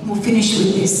 17, we'll finish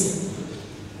with this.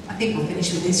 I think we'll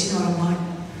finish with this, you know what I'm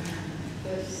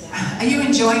like. Are you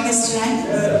enjoying this today?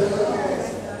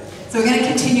 So we're going to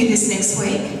continue this next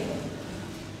week.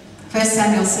 1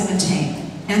 Samuel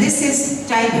 17. Now this is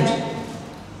David.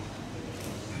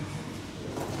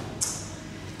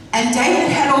 And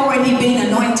David had already been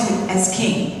anointed as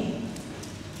king.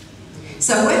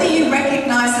 So whether you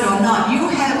recognize it or not, you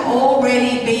have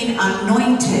already been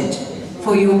anointed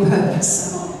for your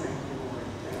purpose.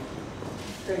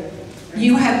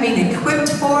 You have been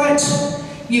equipped for it.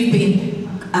 You've been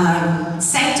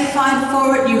sanctified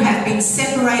for it. You have been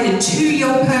separated to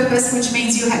your purpose, which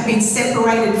means you have been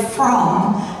separated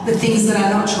from the things that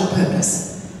are not your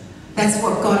purpose. That's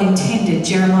what God intended,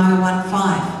 Jeremiah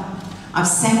 1:5. I've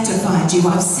sanctified you.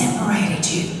 I've separated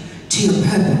you to your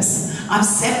purpose. I've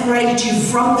separated you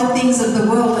from the things of the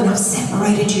world, and I've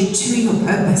separated you to your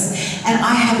purpose. And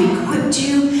I have equipped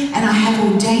you, and I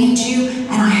have ordained you,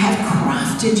 and I have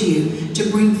crafted you to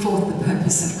bring forth the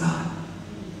purpose of God.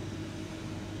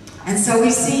 And so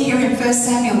we see here in 1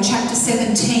 Samuel chapter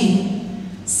 17,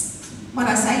 what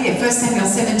I say here, 1 Samuel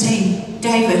 17,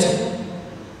 David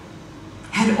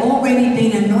had already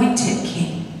been anointed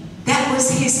king. That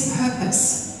was his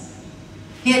purpose.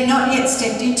 He had not yet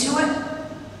stepped into it.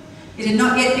 It had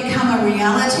not yet become a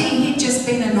reality. He'd just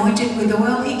been anointed with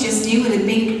oil. He just knew it had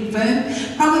been confirmed.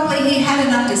 Probably he had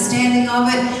an understanding of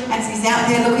it as he's out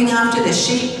there looking after the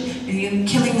sheep and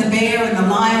killing the bear and the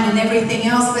lion and everything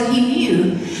else, but he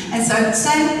knew. And so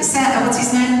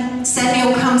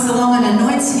Samuel comes along and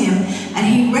anoints him, and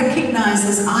he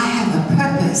recognizes, I have a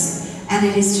purpose, and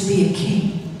it is to be a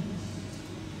king.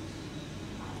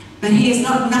 But he is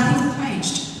nothing's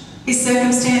changed. His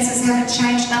circumstances haven't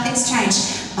changed, nothing's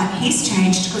changed. But he's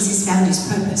changed because he's found his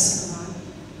purpose.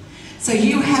 So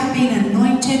you have been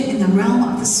anointed in the realm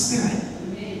of the Spirit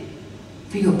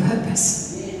for your purpose.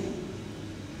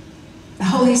 The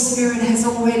Holy Spirit has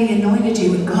already anointed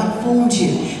you, and God formed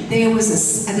you. There was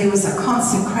a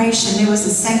consecration, there was a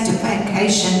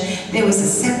sanctification, there was a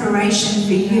separation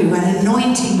for you. An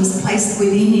anointing was placed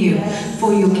within you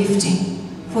for your gifting,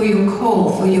 for your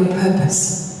call, for your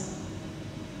purpose.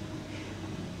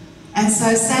 And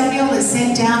so Samuel is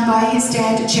sent down by his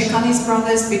dad to check on his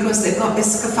brothers because they've got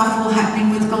this kerfuffle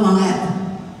happening with Goliath.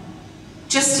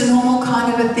 Just a normal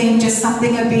kind of a thing, just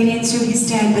something obedient to his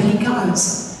dad, but he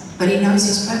goes. But he knows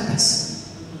his purpose.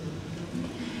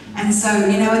 And so,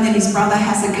 and then his brother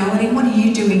has a go at him. What are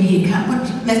you doing here? You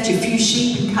left your few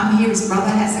sheep and come here. His brother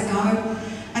has a go.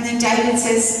 And then David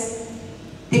says,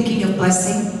 thinking of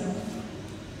blessing,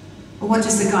 well, what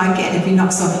does the guy get if he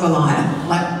knocks off Goliath?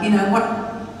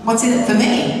 What's in it for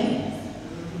me?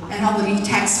 And obviously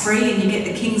tax-free, and you get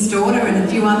the king's daughter and a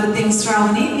few other things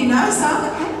thrown in,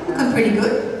 so okay, looking pretty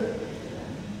good.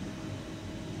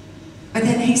 But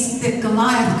then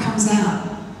Goliath comes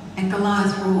out, and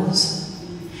Goliath roars.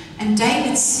 And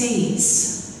David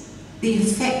sees the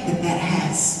effect that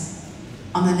has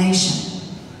on the nation.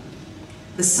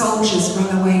 The soldiers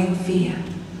run away in fear.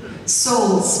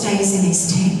 Saul stays in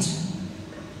his tent.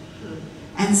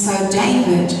 And so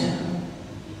David,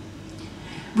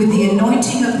 with the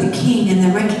anointing of the king and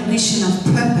the recognition of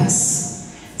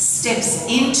purpose, steps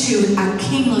into a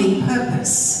kingly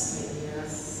purpose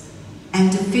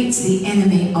and defeats the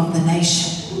enemy of the nation.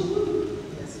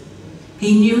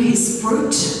 He knew his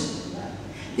fruit.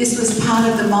 This was part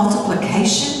of the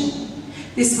multiplication.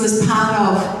 This was part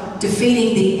of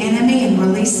defeating the enemy and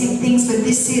releasing things. But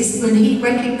this is when he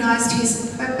recognized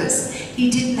his purpose. He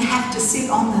didn't have to sit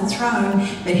on the throne,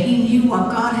 but he knew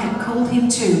what God had called him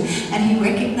to. And he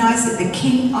recognized that the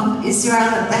king of Israel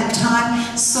at that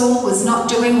time, Saul, was not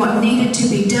doing what needed to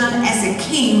be done as a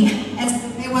king. And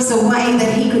there was was a way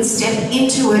that he could step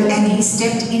into it, and he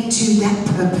stepped into that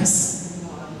purpose.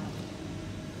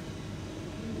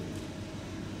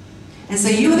 And so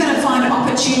you're going to find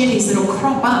opportunities that will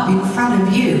crop up in front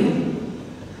of you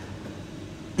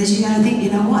that you're going to think,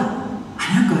 you know what?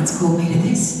 I know God's called me to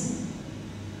this.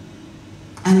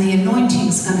 And the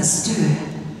anointing's going to stir.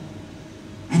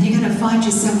 And you're going to find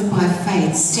yourself by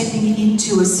faith stepping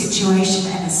into a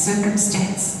situation and a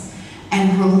circumstance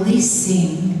and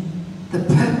releasing the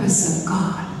purpose of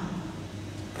God,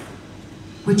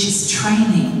 which is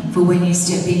training for when you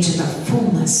step into the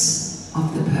fullness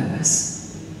of the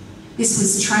purpose. This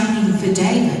was training for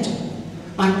David,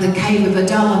 like the cave of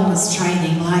Adullam was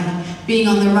training, like being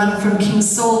on the run from King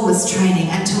Saul was training,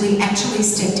 until he actually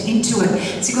stepped into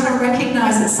it. So you've got to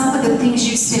recognize that some of the things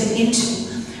you step into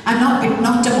are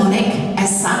not demonic as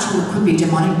such, or it could be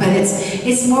demonic, but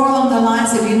it's more along the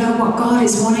lines of, you know what, God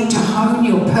is wanting to hone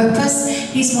your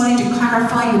purpose. He's wanting to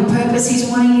clarify your purpose. He's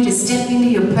wanting you to step into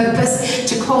your purpose,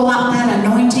 to call up that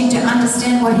anointing, to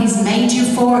understand what He's made you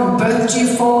for and birthed you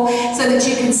for, so that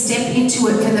you can step into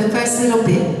it for the first little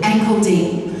bit, ankle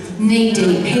deep, knee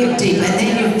deep, hip deep, and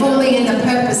then you're fully in the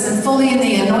purpose and fully in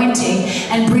the anointing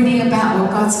and bringing about what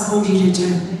God's called you to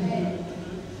do.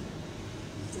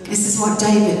 This is what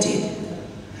David did.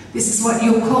 This is what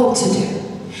you're called to do.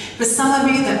 For some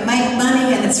of you that make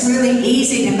money and it's really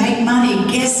easy to make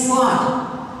money, guess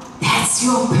what? That's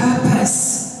your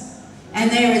purpose.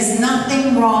 And there is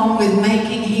nothing wrong with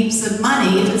making heaps of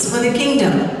money if it's for the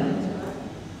kingdom.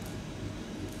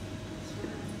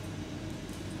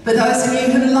 For those of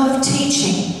you who love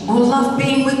teaching or love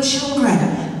being with children,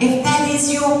 if that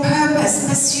is your purpose,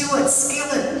 pursue it, skill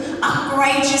it,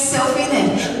 upgrade yourself in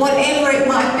it, whatever it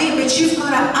might be, but you've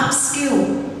got to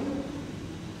upskill.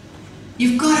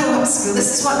 You've got to upskill.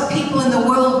 This is what the people in the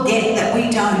world get that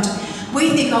we don't.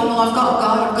 We think, oh, well, I've got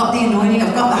God, I've got the anointing,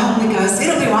 I've got the Holy Ghost,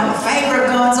 it'll be right, the favour of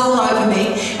God's all over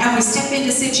me, and we step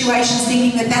into situations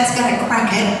thinking that that's going to crack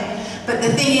it. But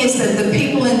the thing is that the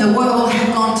people in the world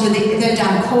have gone to they've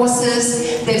done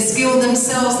courses, they've skilled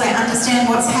themselves, they understand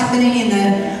what's happening in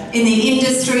the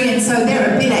industry, and so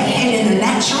they're a bit ahead in the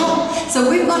natural. So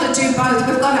we've got to do both.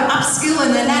 We've got to upskill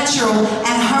in the natural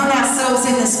and hone ourselves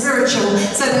in the spiritual,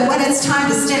 so that when it's time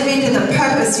to step into the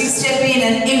purpose, you step in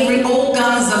and all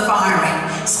guns are firing.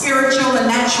 Spiritual and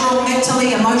natural,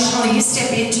 mentally, emotionally, you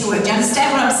step into it. Do you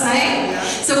understand what I'm saying?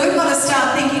 So we've got to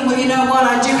start thinking, well, you know what,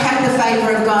 I do have the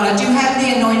favour of God, I do have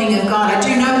the anointing of God, I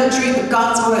do know the truth of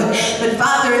God's word, but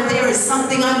Father, if there is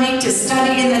something I need to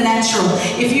study in the natural,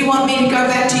 if you want me to go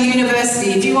back to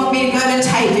university, if you want me to go to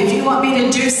TAFE, if you want me to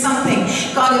do something,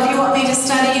 God, if you want me to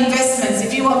study investments,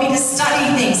 if you want me to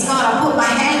study things, God, I'll put my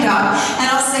hand up and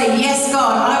I'll say, yes,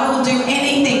 God, I will do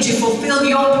anything to fulfill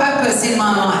your purpose in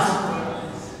my life.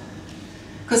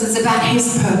 Because it's about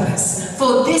His purpose.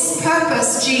 For this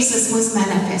purpose, Jesus was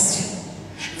manifested.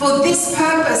 For this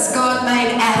purpose, God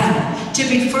made Adam to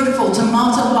be fruitful, to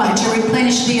multiply, to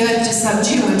replenish the earth, to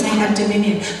subdue and to have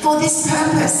dominion. For this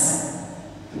purpose.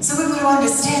 So we've got to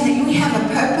understand that we have a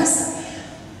purpose,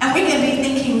 and we can be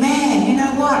thinking, man, you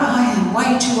know what, I am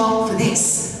way too old for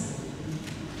this.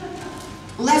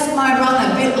 Left my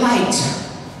run a bit late.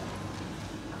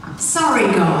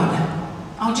 Sorry, God.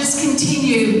 I'll just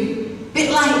continue. Bit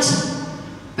late,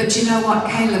 but you know what?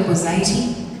 Caleb was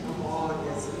 80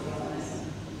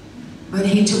 when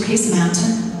he took his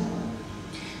mountain.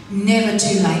 Never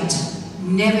too late,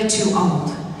 never too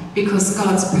old, because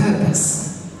God's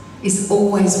purpose is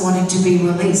always wanting to be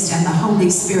released, and the Holy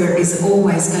Spirit is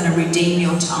always going to redeem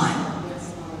your time.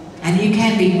 And you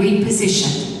can be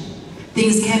repositioned.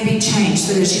 Things can be changed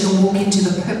so that you can walk into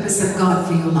the purpose of God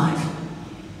for your life.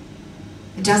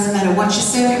 It doesn't matter what your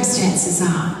circumstances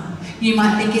are. You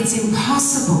might think it's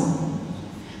impossible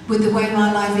with the way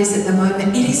my life is at the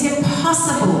moment. It is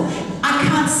impossible. I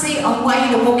can't see a way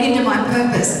to walk into my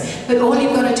purpose. But all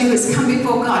you've got to do is come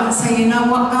before God and say, you know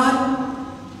what, God?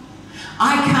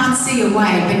 I can't see a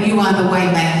way, but you are the way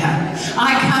maker.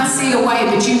 I can't see a way,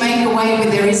 but you make a way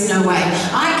where there is no way.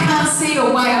 I can't see a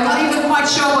way. I'm not even quite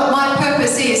sure what my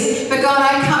purpose is. But God,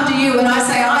 I come to you and I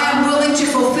say, I am willing to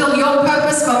fulfill your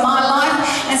purpose for my life.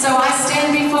 And so I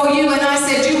stand before you and I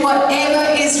say, do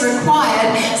whatever is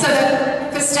required so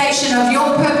that the manifestation of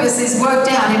your purpose is worked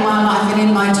out in my life and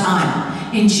in my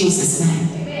time. In Jesus'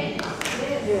 name.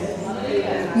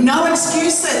 No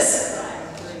excuses.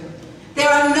 There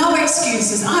are no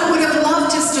excuses. I would have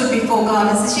loved to stood before God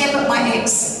and said, yeah, but my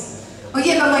ex. Or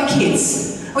yeah, but my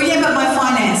kids. Or yeah, but my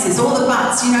finances. All the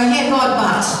buts. You know, yeah, God,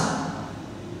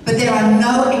 but. But there are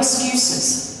no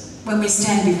excuses when we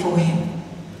stand before Him.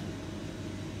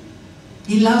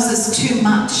 He loves us too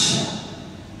much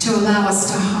to allow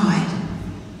us to hide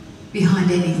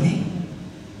behind anything.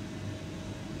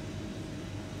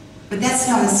 But that's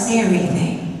not a scary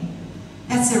thing.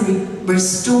 That's a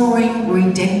restoring,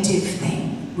 redemptive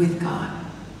thing with God.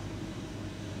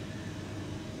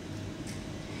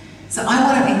 So I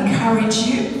want to encourage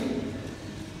you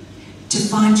to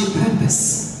find your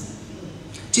purpose,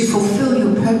 to fulfill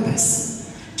your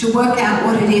purpose, to work out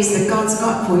what it is that God's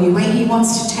got for you, where He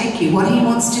wants to take you, what He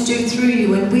wants to do through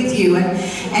you and with you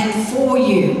and for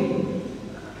you.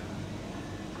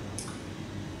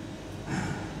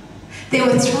 There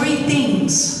were 3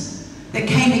 things that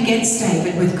came against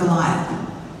David with Goliath: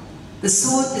 the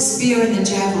sword, the spear, and the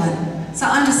javelin. So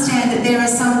understand that there are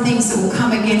some things that will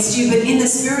come against you, but in the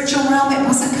spiritual realm, it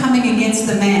wasn't coming against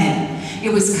the man.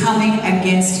 It was coming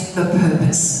against the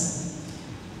purpose.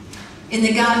 In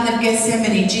the Garden of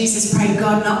Gethsemane, Jesus prayed,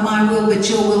 God, not my will, but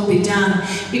your will be done.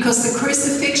 Because the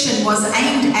crucifixion was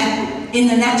aimed at, in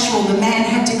the natural, the man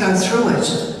had to go through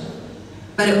it.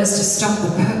 But it was to stop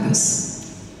the purpose.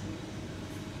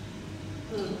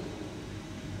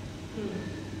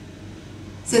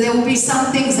 So there will be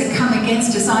some things that come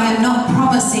against us. I am not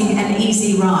promising an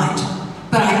easy ride,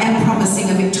 but I am promising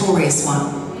a victorious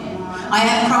one. I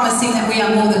am promising that we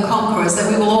are more than conquerors, that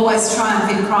we will always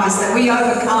triumph in Christ, that we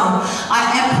overcome. I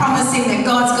am promising that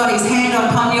God's got His hand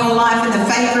upon your life and the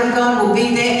favour of God will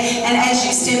be there. And as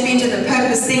you step into the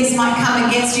purpose, things might come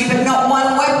against you, but not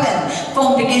one weapon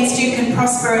formed against you can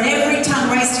prosper. And every tongue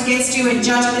raised against you in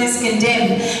judgment is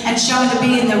condemned and shown to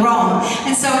be in the wrong.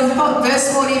 And so in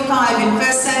verse 45, in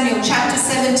 1 Samuel chapter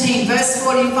 17, verse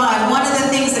 45, one of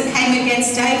the things that came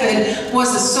against David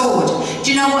was a sword. Do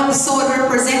you know what the sword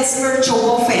represents? Spiritual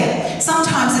warfare.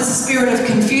 Sometimes it's a spirit of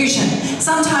confusion.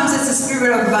 Sometimes it's a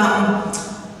spirit of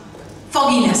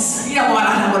fogginess. You know what?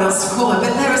 I don't know what else to call it.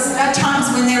 But there are times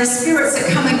when there are spirits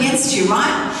that come against you,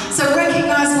 right? So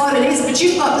recognize what it is. But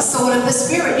you've got the sword of the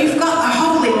Spirit. You've got the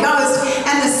Holy Ghost.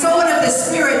 And the sword of the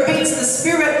Spirit beats the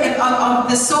spirit of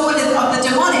the sword of the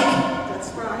demonic. That's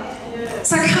right. Yeah.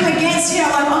 So come against, you know,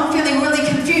 like I'm feeling really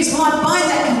confused. Well, I bind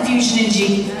that confusion in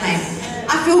Jesus' name.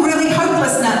 I feel really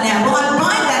hopeless now. Well, I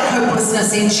bind that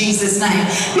hopelessness in Jesus' name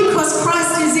because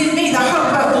Christ is in me, the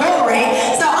hope of glory.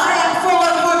 So I am full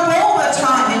of hope all the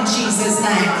time in Jesus'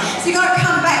 name. So you've got to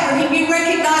come back. When you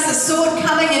recognize a sword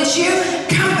coming at you,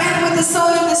 come back with the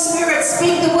sword of the Spirit.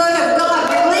 Speak the word of God.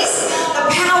 Release the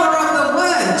power of the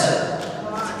word.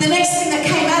 The next thing that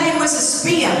came at him was a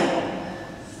spear.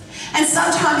 And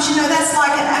sometimes, you know, that's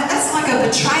like a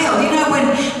betrayal. You know,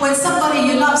 when somebody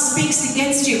you love speaks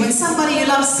against you, when somebody you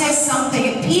love says something,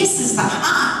 it pierces the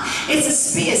heart. It's a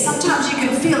spear. Sometimes you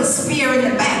can feel a spear in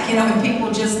the back, you know, when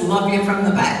people just love you from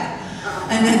the back.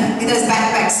 And then there's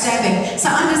backstabbing. So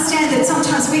understand that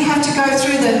sometimes we have to go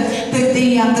through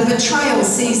the betrayal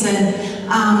season.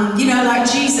 You know, like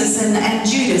Jesus and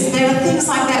Judas. There are things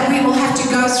like that we will have to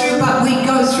go through, but we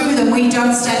go through them, we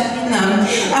don't stay in them,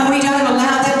 and we don't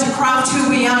allow them to craft who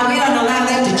we are. We don't allow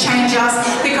them to change us,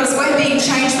 because we're being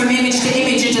changed from image to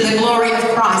image into the glory of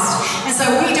Christ. And so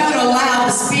we don't allow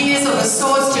the spears or the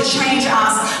swords to change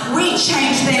us. We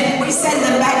change them. We send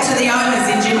them back to the owners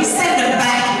in Jesus. We send them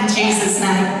back in Jesus'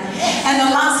 name. And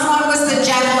the last one was the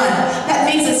javelin. That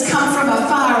means it's come from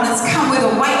afar, and it's come with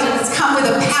a weight, and it's come with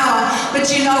a power. But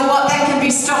you know what? That can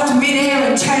be stopped mid-air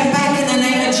and turned back in the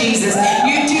name of Jesus.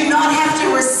 You do not have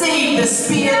to receive the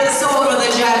spear, the sword, or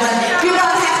the javelin. You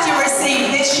don't have to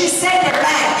receive this. You send it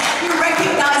back. You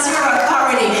recognize your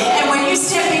authority. And when you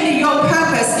step into your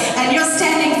purpose and you're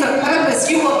standing for purpose,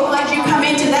 you will, like, you come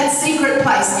into that secret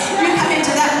place. You come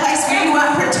into that place where you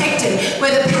are protected,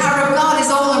 where the power of God is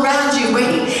all around you,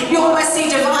 where you almost see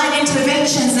divine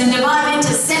interventions and divine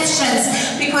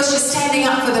interceptions, because you're standing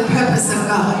up for the purpose of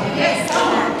God. Yes.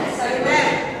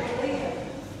 Amen.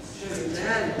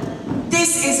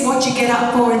 This is what you get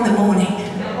up for in the morning.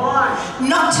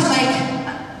 Not to make,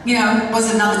 you know,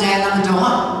 was another day, another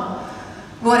dollar,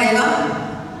 whatever.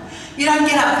 You don't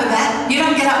get up for that. You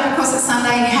don't get up because it's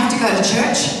Sunday and you have to go to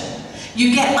church.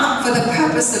 You get up for the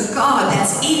purpose of God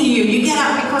that's in you. You get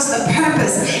up because the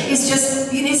purpose is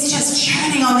just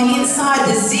churning on the inside.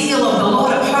 The zeal of the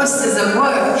Lord of hosts is at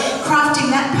work, crafting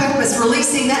that purpose,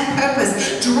 releasing that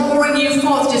purpose, drawing you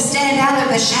forth to stand out of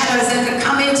the shadows and to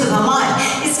come into the light.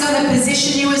 It's going to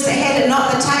position you as the head and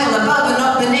not the tail, above and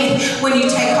not beneath, when you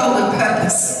take hold of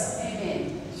purpose.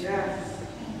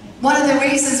 One of the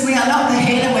reasons we are not the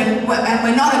head and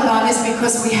we're not above is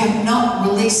because we have not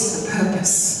released the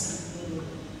purpose.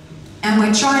 And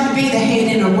we're trying to be the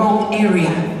head in a wrong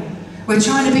area. We're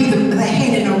trying to be the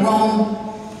head in a wrong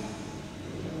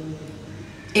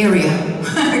area.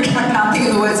 I can't think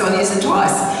of the words, I'll use it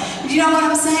twice. Do you know what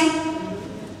I'm saying?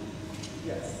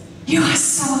 You are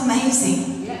so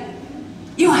amazing.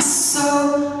 You are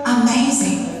so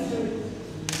amazing.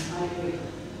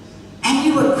 And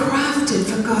you were crafted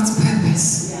for God's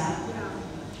purpose.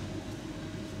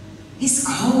 He's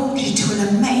called you to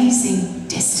an amazing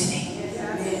destiny.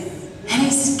 And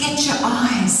he said, get your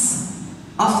eyes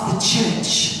off the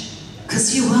church,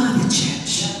 because you are the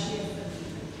church.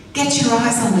 Get your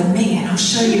eyes onto me and I'll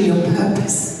show you your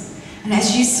purpose. And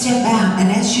as you step out and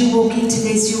as you walk into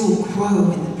this, you will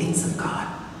grow in the things of God.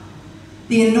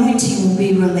 The anointing will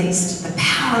be released. The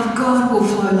power of God will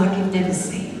flow like you've never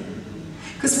seen.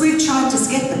 Because we've tried to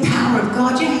get the power of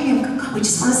God. God, we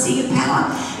just want to see your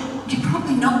power. You're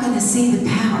probably not going to see the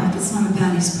power if it's not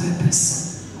about his purpose.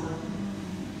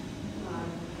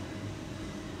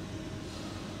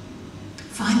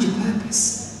 Find your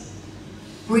purpose.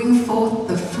 Bring forth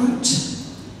the fruit.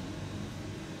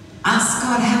 Ask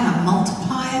God how to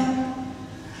multiply it.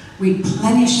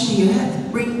 Replenish the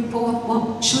earth. Bring forth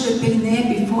what should have been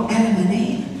there before Adam and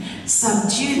Eve.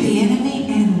 Subdue the enemy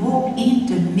and walk in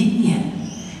dominion.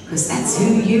 Because that's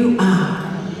who you are.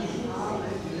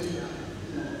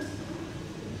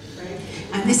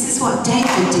 And this is what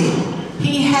David did.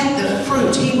 He had the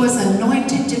fruit. He was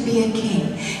anointed to be a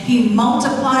king. He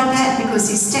multiplied that because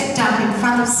he stepped up in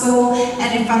front of Saul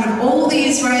and in front of all the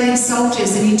Israeli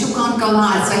soldiers, and he took on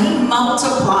Goliath. So he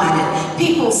multiplied it.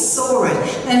 People saw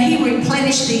it. Then he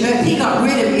replenished the earth. He got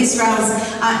rid of Israel's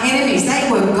enemies. They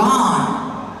were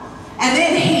gone. And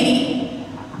then he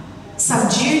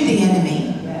subdued the enemy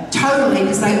totally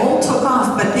because they all took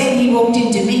off. But then he walked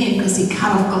in dominion because he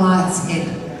cut off Goliath's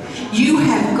head. You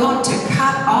have got to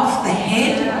cut off the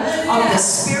head of the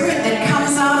spirit that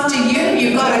comes after you.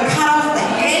 You've got to cut off the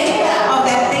head of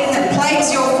that thing that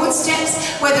plagues your footsteps,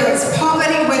 whether it's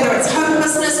poverty, whether it's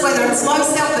hopelessness, whether it's low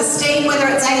self-esteem, whether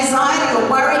it's anxiety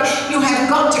or worry. You have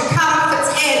got to cut off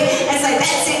its head and say,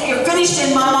 that's it, you're finished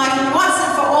in my life once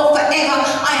and for all, forever.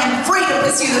 I am free to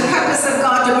pursue the purpose of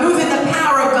God, to move in the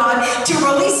power of God, to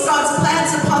release God's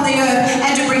plans upon the earth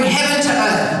and to bring heaven to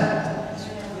earth.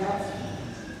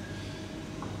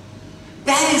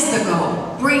 That is the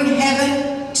goal. Bring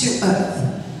heaven to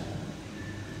earth.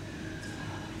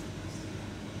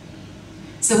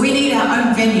 So we need our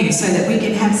own venue so that we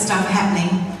can have stuff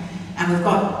happening. And we've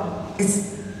got,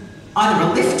 it's either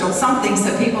a lift or something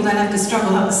so people don't have to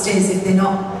struggle up the stairs if they're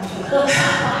not.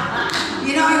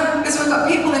 You know, because we've got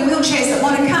people in wheelchairs that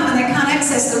want to come and they can't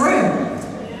access the room.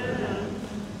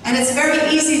 And it's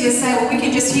very easy to say, well, we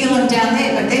can just heal them down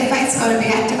there, but their faith's got to be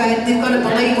activated. They've got to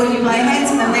believe when you lay hands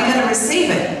on them, they're going to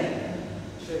receive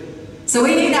it. So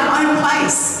we need our own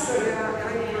place.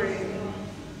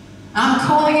 I'm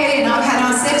calling it in.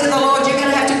 I said to the Lord, you're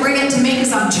going to have to bring it to me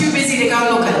because I'm too busy to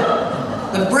go look at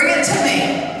it. But bring it to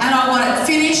me. And I want it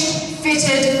finished,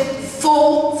 fitted,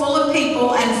 full of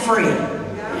people and free.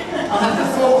 I'll have the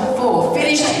four.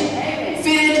 Finished,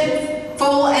 fitted,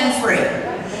 full and free.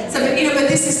 So, but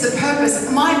this is the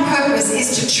purpose. My purpose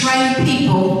is to train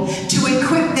people, to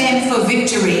equip them for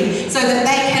victory so that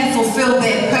they can fulfill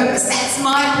their purpose. That's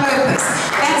my purpose.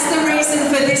 That's the reason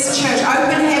for this church.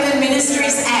 Open Heaven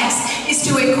Ministries Acts is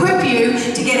to equip you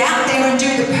to get out there and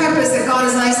do the purpose that God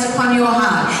has placed upon your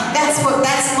heart. That's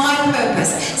my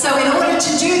purpose. So in order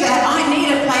to do that, I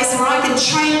need a place where I can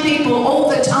train people all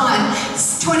the time,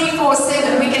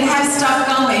 24/7. We can have stuff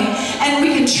going and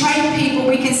we can train people.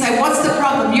 We can say, what's the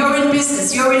problem? You're in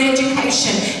business, you're in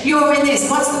education, you're in this.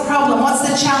 What's the problem? What's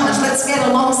the challenge? Let's get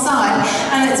alongside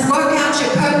and let's work out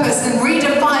your purpose and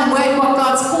redefine what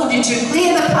God's called you to.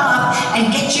 Clear the path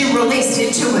and get you released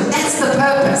into it. That's the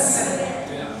purpose.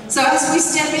 So as we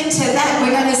step into that,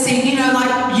 we're going to see,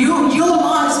 like your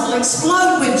lives will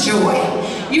explode with joy.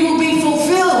 You will be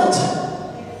fulfilled.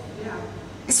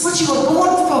 It's what you were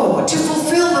born for, to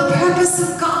fulfill the purpose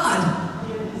of God.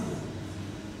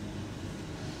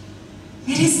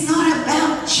 It is not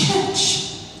about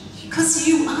church, because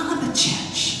you are the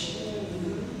church.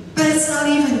 But it's not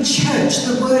even church.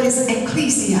 The word is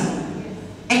ecclesia,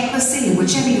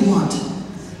 whichever you want.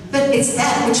 But it's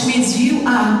that which means you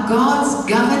are God's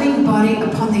governing body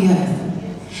upon the earth.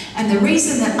 And the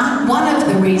reason that, one of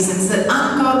the reasons that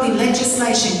ungodly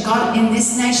legislation got in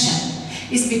this nation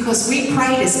is because we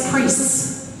prayed as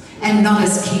priests and not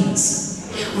as kings.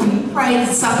 We prayed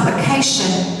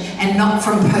supplication and not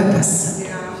from purpose.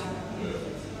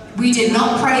 We did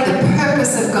not pray the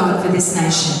purpose of God for this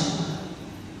nation.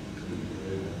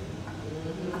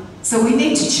 So we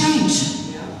need to change.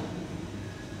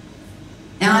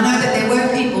 Now I know that there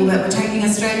were people that were taking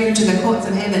Australia into the courts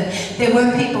of heaven. There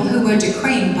were people who were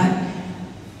decreeing, but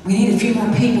we need a few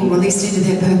more people released into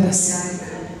their purpose.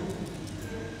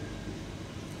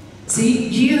 See,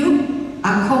 you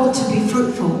are called to be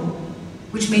fruitful,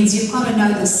 which means you've got to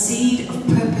know the seed of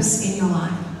purpose in your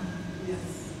life.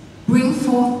 Bring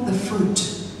forth the fruit.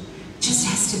 It just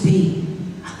has to be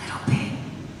a little bit.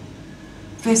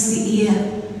 First the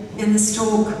ear, then the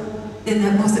stalk, then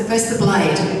the, first the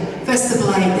blade,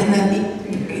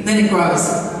 then it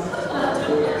grows.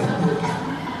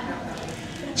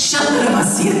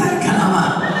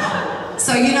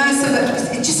 So you know, so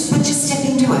that just step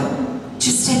into it.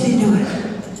 Just step into it.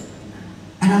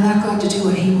 And allow God to do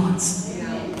what He wants.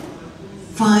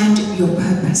 Find your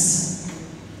purpose.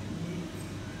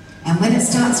 And when it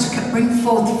starts to bring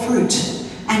forth fruit,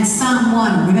 and Psalm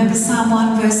 1, remember Psalm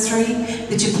 1 verse 3?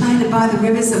 That you're planted by the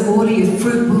rivers of water, your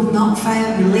fruit will not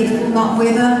fail, your leaf will not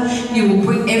wither, you will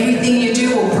bring everything you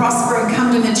do will prosper and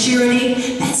come to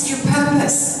maturity. That's your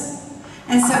purpose.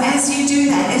 And so as you do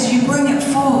that, as you bring it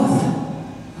forth,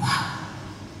 wow,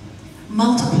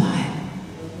 multiply it.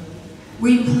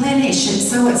 Replenish it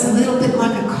so it's a little bit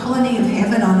like a colony of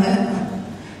heaven on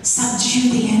earth.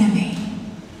 Subdue the enemy.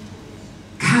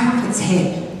 Cut off its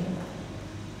head.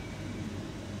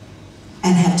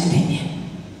 And have dominion.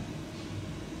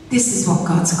 This is what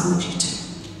God's called you to.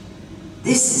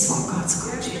 This is what God's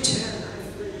called you to.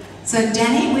 So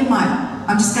Danny,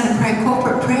 I'm just going to pray a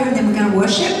corporate prayer and then we're going to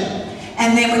worship.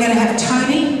 And then we're going to have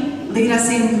Tony lead us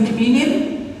in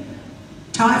communion.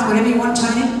 Tithe, whatever you want,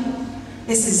 Tony.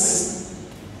 This is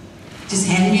just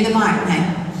handing you the mic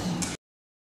now.